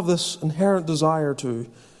this inherent desire to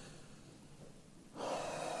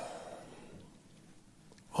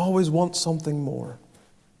always want something more.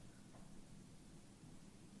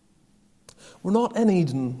 We're not in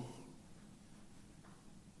Eden.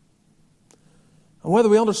 And whether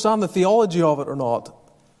we understand the theology of it or not,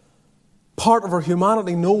 part of our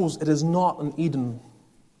humanity knows it is not an Eden.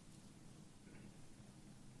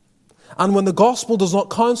 And when the gospel does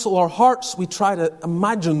not counsel our hearts, we try to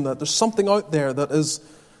imagine that there's something out there that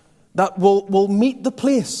will meet the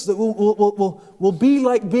place, that will be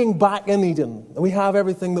like being back in Eden. And we have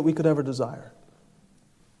everything that we could ever desire.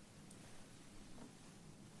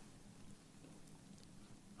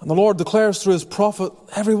 And the Lord declares through His prophet,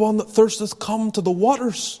 everyone that thirsteth, come to the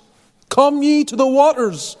waters. Come ye to the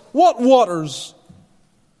waters. What waters?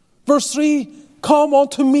 Verse 3, come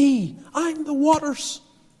unto me. I am the waters.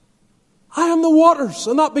 I am the waters.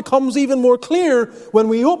 And that becomes even more clear when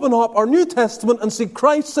we open up our New Testament and see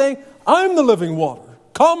Christ saying, I'm the living water.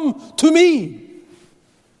 Come to me.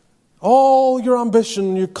 All your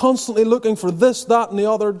ambition, you're constantly looking for this, that, and the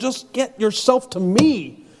other. Just get yourself to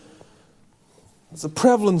me. It's the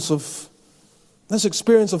prevalence of this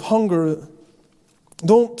experience of hunger.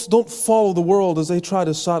 Don't follow the world as they try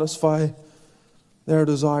to satisfy their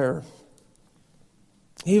desire.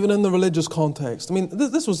 even in the religious context. I mean,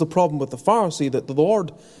 this was the problem with the Pharisee that the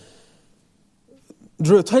Lord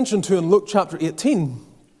drew attention to in Luke chapter 18,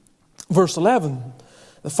 verse 11.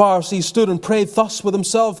 The Pharisee stood and prayed thus with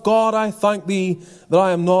himself, God, I thank thee that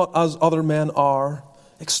I am not as other men are,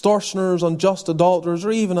 extortioners, unjust adulterers,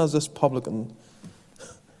 or even as this publican.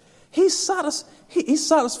 He's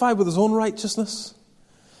satisfied with his own righteousness.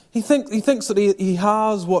 He thinks that he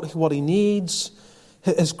has what he needs.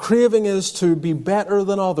 His craving is to be better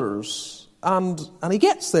than others. And he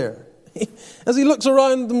gets there. As he looks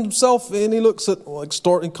around himself and he looks at,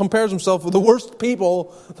 and compares himself with the worst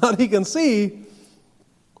people that he can see,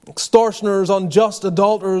 extortioners, unjust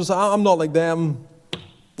adulterers, I'm not like them.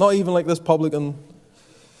 Not even like this publican.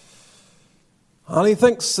 And he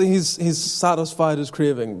thinks he's satisfied his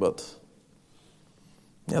craving, but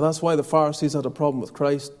that's why the Pharisees had a problem with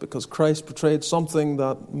Christ, because Christ portrayed something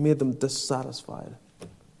that made them dissatisfied.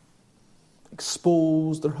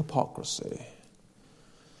 Exposed their hypocrisy.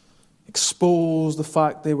 Exposed the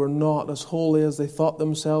fact they were not as holy as they thought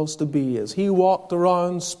themselves to be. As he walked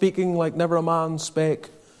around speaking like never a man spake,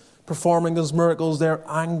 performing his miracles, their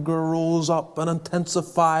anger rose up and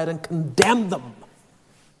intensified and condemned them.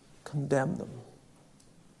 Condemned them.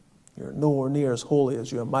 You're nowhere near as holy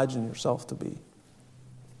as you imagine yourself to be.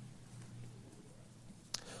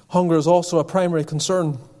 Hunger is also a primary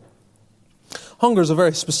concern. Hunger is a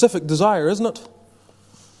very specific desire, isn't it?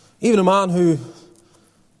 Even a man who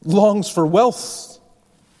longs for wealth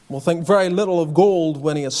will think very little of gold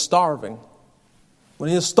when he is starving. When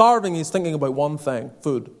he is starving, he's thinking about one thing,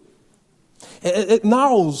 food. It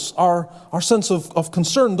narrows our sense of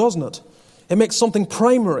concern, doesn't it? It makes something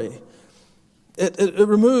primary. It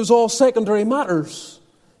removes all secondary matters.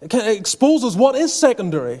 It exposes what is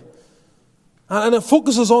secondary. And it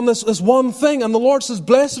focuses on this one thing. And the Lord says,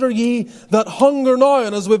 blessed are ye that hunger now.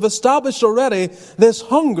 And as we've established already, this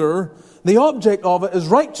hunger, the object of it is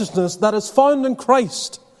righteousness that is found in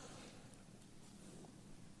Christ.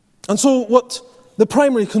 And so what the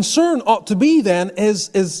primary concern ought to be then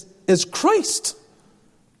is Christ.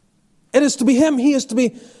 It is to be Him. He is to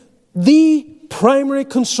be the primary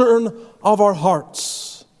concern of our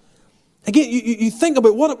hearts. Again, you think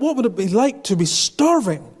about what would it be like to be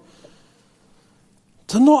starving,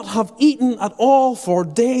 to not have eaten at all for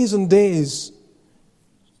days and days,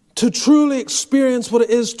 to truly experience what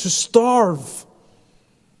it is to starve.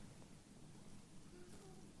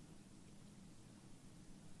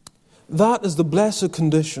 That is the blessed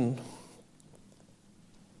condition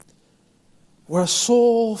where a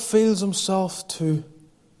soul feels himself to,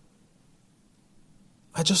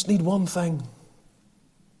 I just need one thing.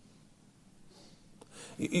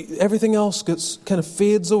 Everything else kind of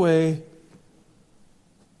fades away,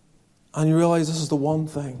 and you realize this is the one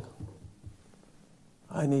thing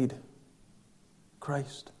I need: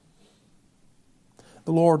 Christ.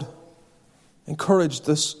 The Lord encouraged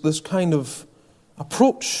this kind of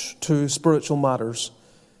approach to spiritual matters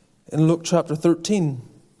in Luke chapter 13,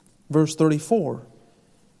 verse 34.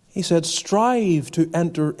 He said, strive to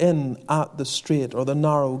enter in at the strait or the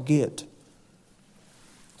narrow gate.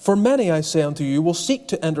 For many, I say unto you, will seek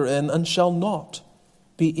to enter in and shall not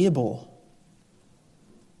be able.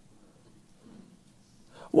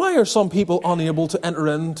 Why are some people unable to enter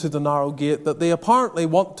into the narrow gate that they apparently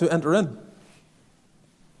want to enter in?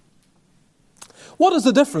 What is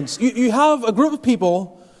the difference? You have a group of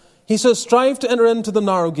people, he says, strive to enter into the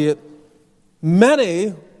narrow gate.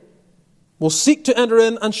 Many will seek to enter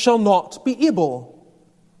in and shall not be able.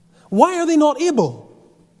 Why are they not able?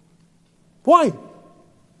 Why?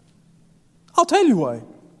 I'll tell you why.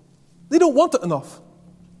 They don't want it enough.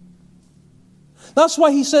 That's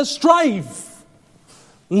why he says strive,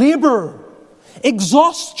 labor,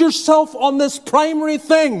 exhaust yourself on this primary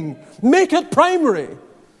thing. Make it primary.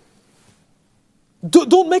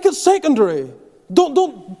 Don't make it secondary.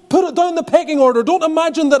 Don't put it down the pecking order. Don't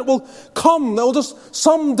imagine that it will come. That will just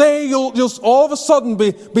someday you'll just all of a sudden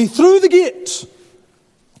be through the gate.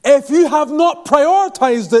 If you have not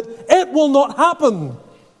prioritized it, it will not happen.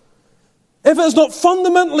 If it is not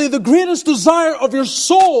fundamentally the greatest desire of your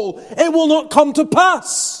soul, it will not come to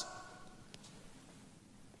pass.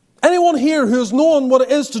 Anyone here who has known what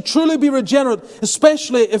it is to truly be regenerate,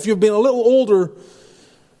 especially if you've been a little older,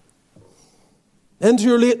 into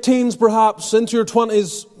your late teens perhaps, into your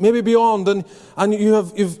 20s, maybe beyond, and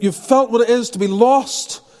you've felt what it is to be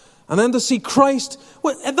lost and then to see Christ.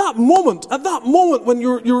 Well, at that moment when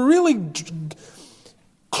you're really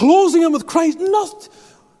closing in with Christ,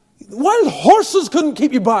 wild horses couldn't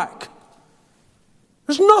keep you back.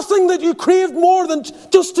 There's nothing that you craved more than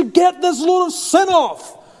just to get this load of sin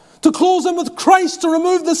off, to close in with Christ, to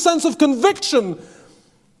remove this sense of conviction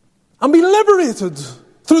and be liberated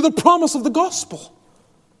through the promise of the gospel.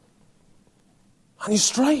 And you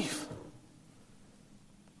strive.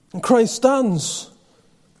 And Christ stands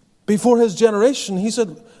before his generation. He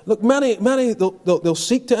said, look, many, they'll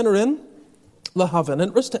seek to enter in. They'll have an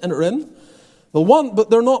interest to enter in. They'll want, but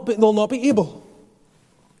they'll not be able.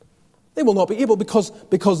 They will not be able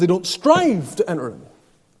because they don't strive to enter in.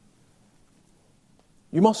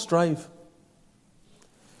 You must strive.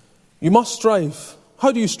 You must strive.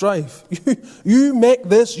 How do you strive? You make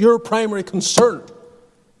this your primary concern.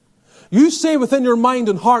 You say within your mind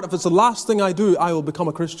and heart, if it's the last thing I do, I will become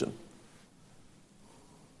a Christian.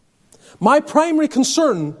 My primary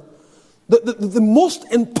concern, the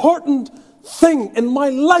most important thing in my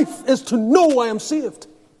life is to know I am saved.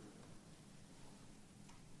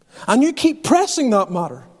 And you keep pressing that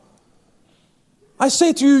matter. I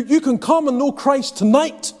say to you, you can come and know Christ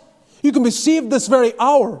tonight. You can be saved this very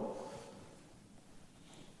hour.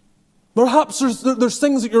 Perhaps there's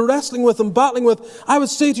things that you're wrestling with and battling with. I would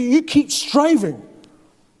say to you, you keep striving.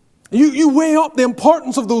 You weigh up the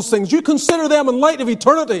importance of those things. You consider them in light of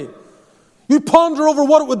eternity. You ponder over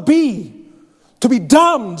what it would be to be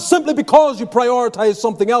damned simply because you prioritize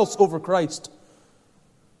something else over Christ.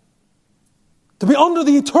 To be under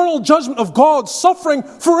the eternal judgment of God, suffering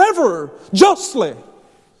forever, justly,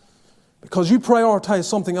 because you prioritize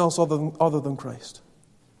something else other than Christ.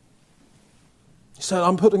 He said,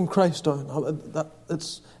 I'm putting Christ down.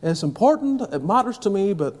 It's important, it matters to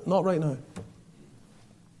me, but not right now.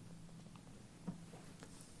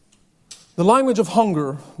 The language of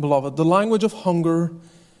hunger, beloved, the language of hunger,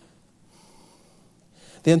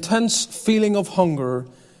 the intense feeling of hunger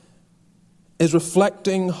is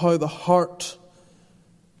reflecting how the heart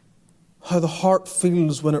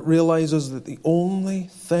feels when it realizes that the only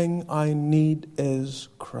thing I need is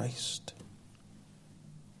Christ.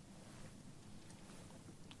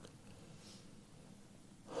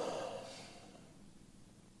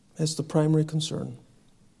 It's the primary concern.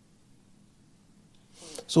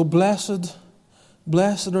 So blessed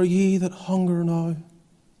are ye that hunger now.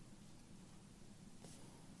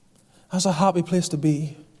 That's a happy place to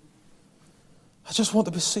be. I just want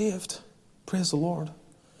to be saved. Praise the Lord.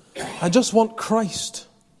 I just want Christ.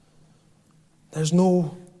 There's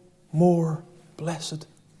no more blessed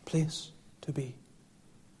place to be.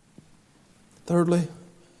 Thirdly,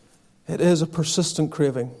 it is a persistent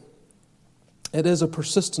craving. It is a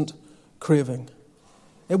persistent craving.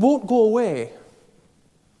 It won't go away.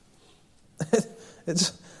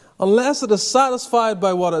 Unless it is satisfied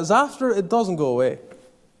by what it is after, it doesn't go away.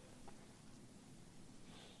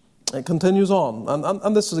 It continues on.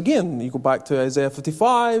 And this is, again, you go back to Isaiah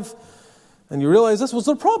 55, and you realize this was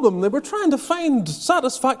their problem. They were trying to find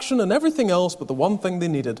satisfaction in everything else, but the one thing they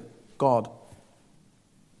needed, God.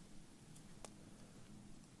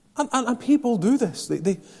 And people do this.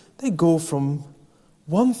 They go from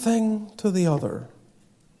one thing to the other,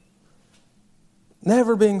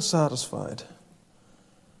 never being satisfied,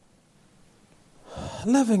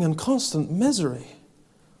 living in constant misery.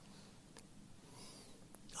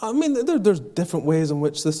 I mean, there's different ways in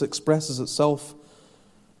which this expresses itself.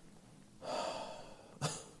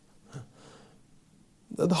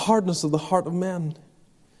 The hardness of the heart of men.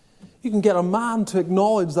 You can get a man to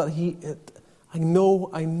acknowledge that I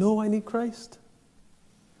know I need Christ.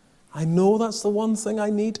 I know that's the one thing I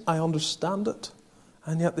need. I understand it.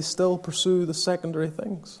 And yet they still pursue the secondary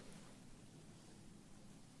things.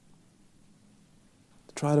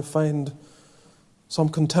 To try to find some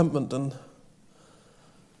contentment in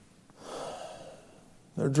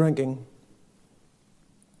their drinking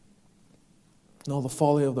and all the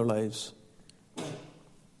folly of their lives.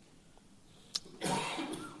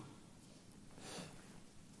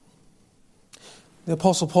 The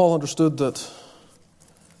Apostle Paul understood that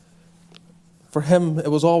for him it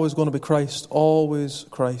was always going to be Christ, always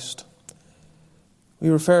Christ. We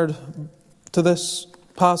referred to this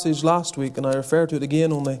passage last week, and I refer to it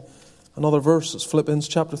again, only another verse. It's Philippians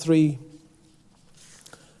chapter 3.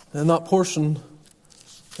 In that portion,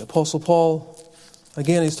 the Apostle Paul,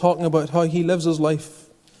 again, he's talking about how he lives his life.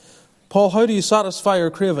 Paul, how do you satisfy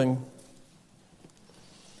your craving?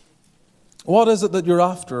 What is it that you're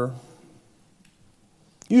after?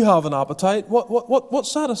 You have an appetite. What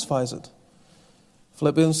satisfies it?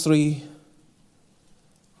 Philippians 3,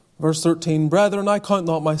 verse 13. Brethren, I count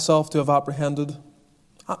not myself to have apprehended.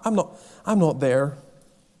 I'm not there.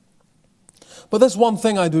 But this one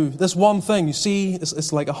thing I do, this one thing, you see,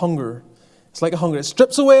 it's like a hunger. It's like a hunger. It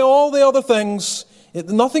strips away all the other things.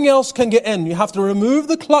 Nothing else can get in. You have to remove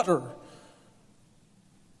the clutter.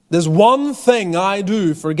 There's one thing I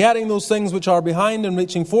do, forgetting those things which are behind and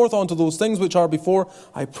reaching forth unto those things which are before,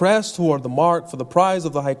 I press toward the mark for the prize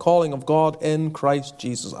of the high calling of God in Christ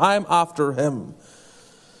Jesus. I'm after Him.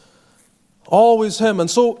 Always Him.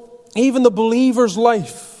 And so even the believer's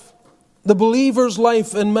life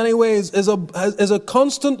in many ways is a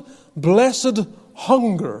constant blessed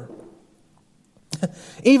hunger.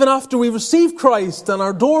 Even after we receive Christ and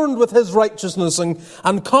are adorned with His righteousness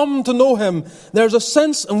and come to know Him, there's a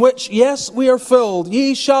sense in which, yes, we are filled.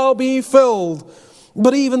 Ye shall be filled.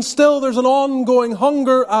 But even still, there's an ongoing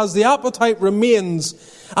hunger as the appetite remains.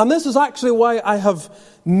 And this is actually why I have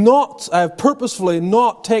purposefully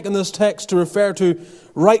not taken this text to refer to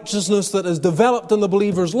righteousness that is developed in the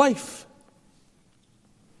believer's life.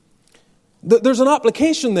 There's an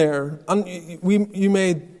application there, and you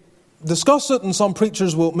may discuss it, and some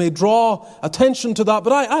preachers may draw attention to that,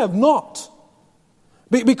 but I have not.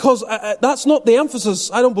 Because that's not the emphasis.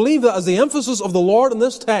 I don't believe that as the emphasis of the Lord in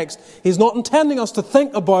this text. He's not intending us to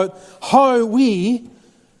think about how we,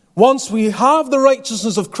 once we have the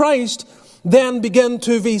righteousness of Christ, then begin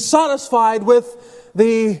to be satisfied with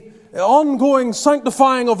the ongoing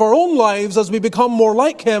sanctifying of our own lives as we become more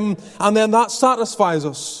like Him, and then that satisfies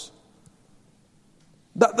us.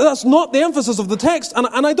 That's not the emphasis of the text, and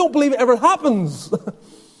I don't believe it ever happens.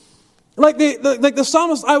 Like the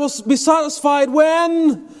psalmist, I will be satisfied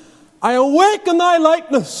when I awaken Thy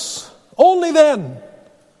likeness. Only then.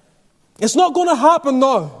 It's not going to happen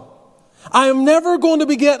now. I am never going to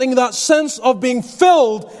be getting that sense of being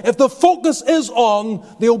filled if the focus is on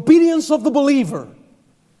the obedience of the believer.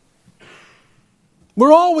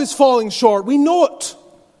 We're always falling short. We know it.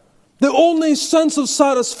 The only sense of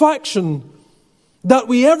satisfaction that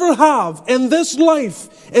we ever have in this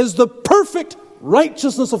life is the perfect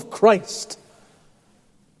righteousness of Christ.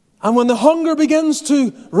 And when the hunger begins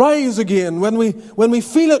to rise again, when we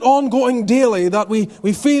feel it ongoing daily, that we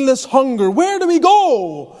feel this hunger, where do we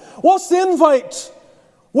go? What's the invite?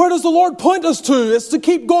 Where does the Lord point us to? It's to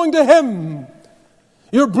keep going to Him.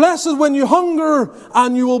 You're blessed when you hunger,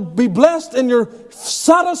 and you will be blessed in your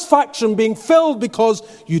satisfaction, being filled, because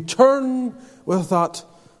you turn with that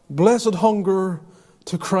blessed hunger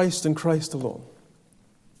to Christ and Christ alone.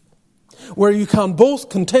 Where you can both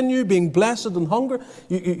continue being blessed and hunger.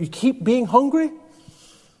 You keep being hungry.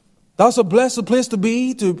 That's a blessed place to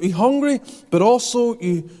be hungry, but also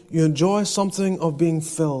you enjoy something of being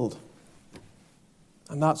filled.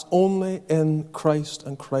 And that's only in Christ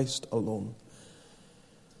and Christ alone.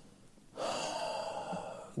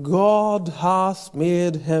 God hath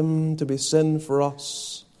made Him to be sin for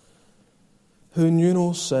us, who knew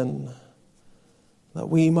no sin, that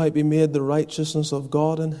we might be made the righteousness of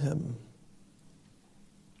God in Him.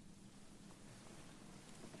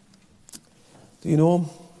 Do you know,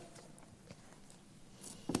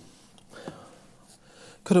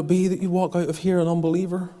 could it be that you walk out of here an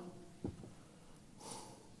unbeliever?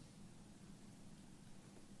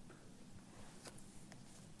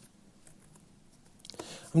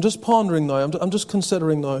 I'm just pondering now, I'm just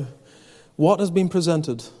considering now what has been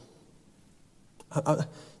presented.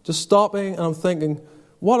 Just stopping and I'm thinking,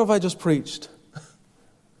 what have I just preached?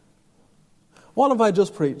 What have I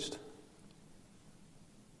just preached?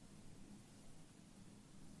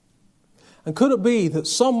 And could it be that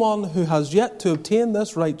someone who has yet to obtain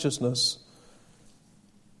this righteousness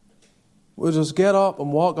will just get up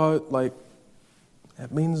and walk out like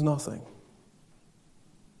it means nothing?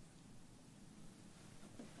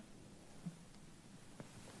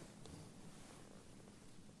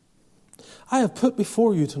 I have put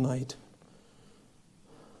before you tonight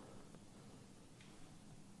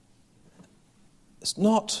it's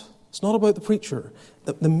not about the preacher.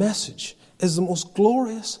 The message is the most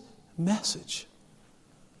glorious message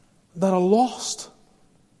that a lost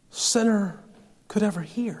sinner could ever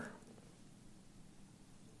hear.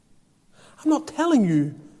 I'm not telling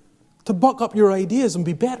you to buck up your ideas and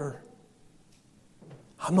be better.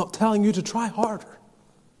 I'm not telling you to try harder.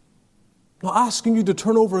 I'm not asking you to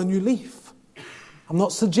turn over a new leaf. I'm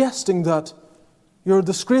not suggesting that you're a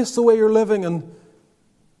disgrace the way you're living and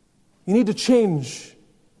you need to change.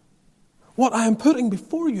 What I am putting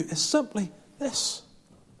before you is simply this.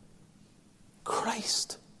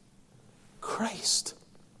 Christ. Christ.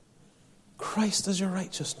 Christ is your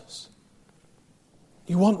righteousness.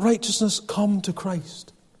 You want righteousness? Come to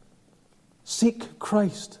Christ. Seek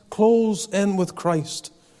Christ. Close in with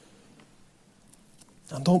Christ.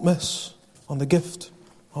 And don't miss on the gift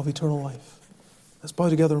of eternal life. Let's bow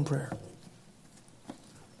together in prayer.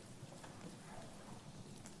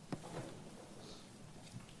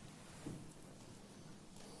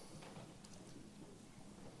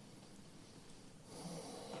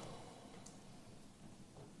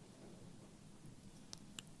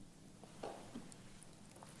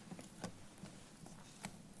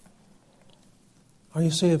 Are you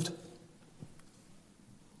saved?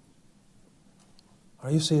 Are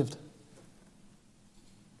you saved?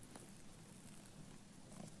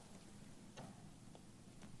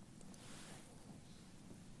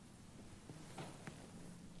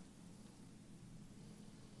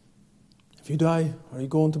 If you die, are you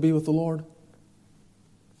going to be with the Lord?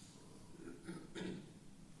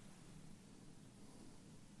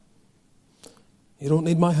 You don't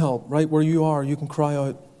need my help. Right where you are, you can cry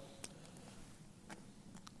out.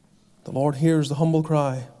 The Lord hears the humble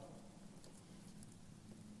cry.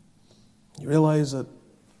 You realize that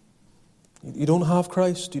you don't have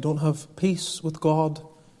Christ, you don't have peace with God,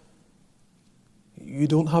 you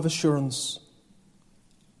don't have assurance.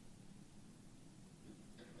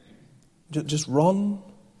 Just run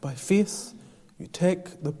by faith. You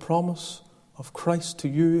take the promise of Christ to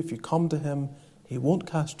you. If you come to Him, He won't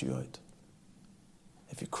cast you out.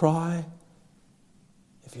 If you cry,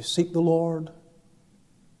 if you seek the Lord,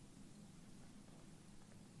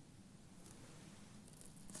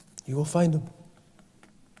 you will find Him.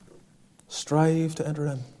 Strive to enter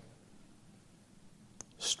in.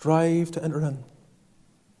 Strive to enter in.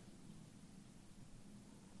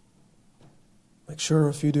 Make sure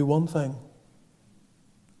if you do one thing,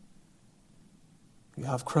 you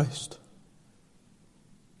have Christ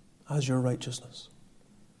as your righteousness.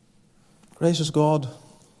 Gracious God,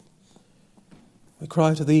 we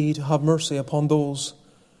cry to Thee to have mercy upon those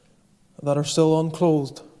that are still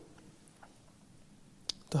unclothed,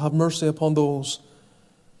 to have mercy upon those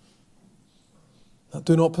that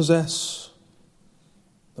do not possess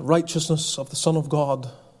the righteousness of the Son of God.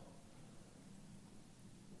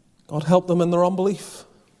 God, help them in their unbelief.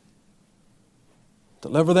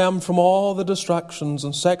 Deliver them from all the distractions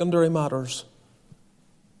and secondary matters.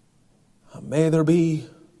 And may there be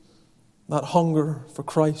that hunger for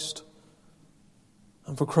Christ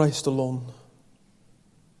and for Christ alone.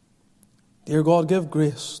 Dear God, give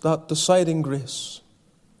grace, that deciding grace,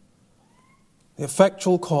 the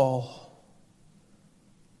effectual call,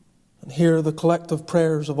 and hear the collective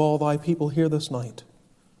prayers of all Thy people here this night.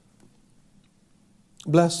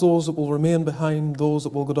 Bless those that will remain behind, those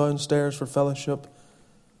that will go downstairs for fellowship.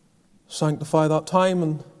 Sanctify that time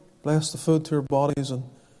and bless the food to our bodies, and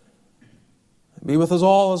be with us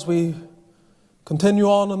all as we continue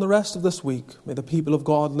on in the rest of this week. May the people of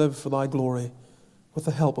God live for Thy glory with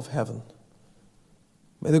the help of heaven.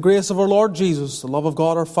 May the grace of our Lord Jesus, the love of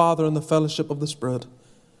God our Father, and the fellowship of the Spirit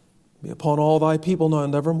be upon all Thy people now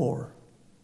and evermore.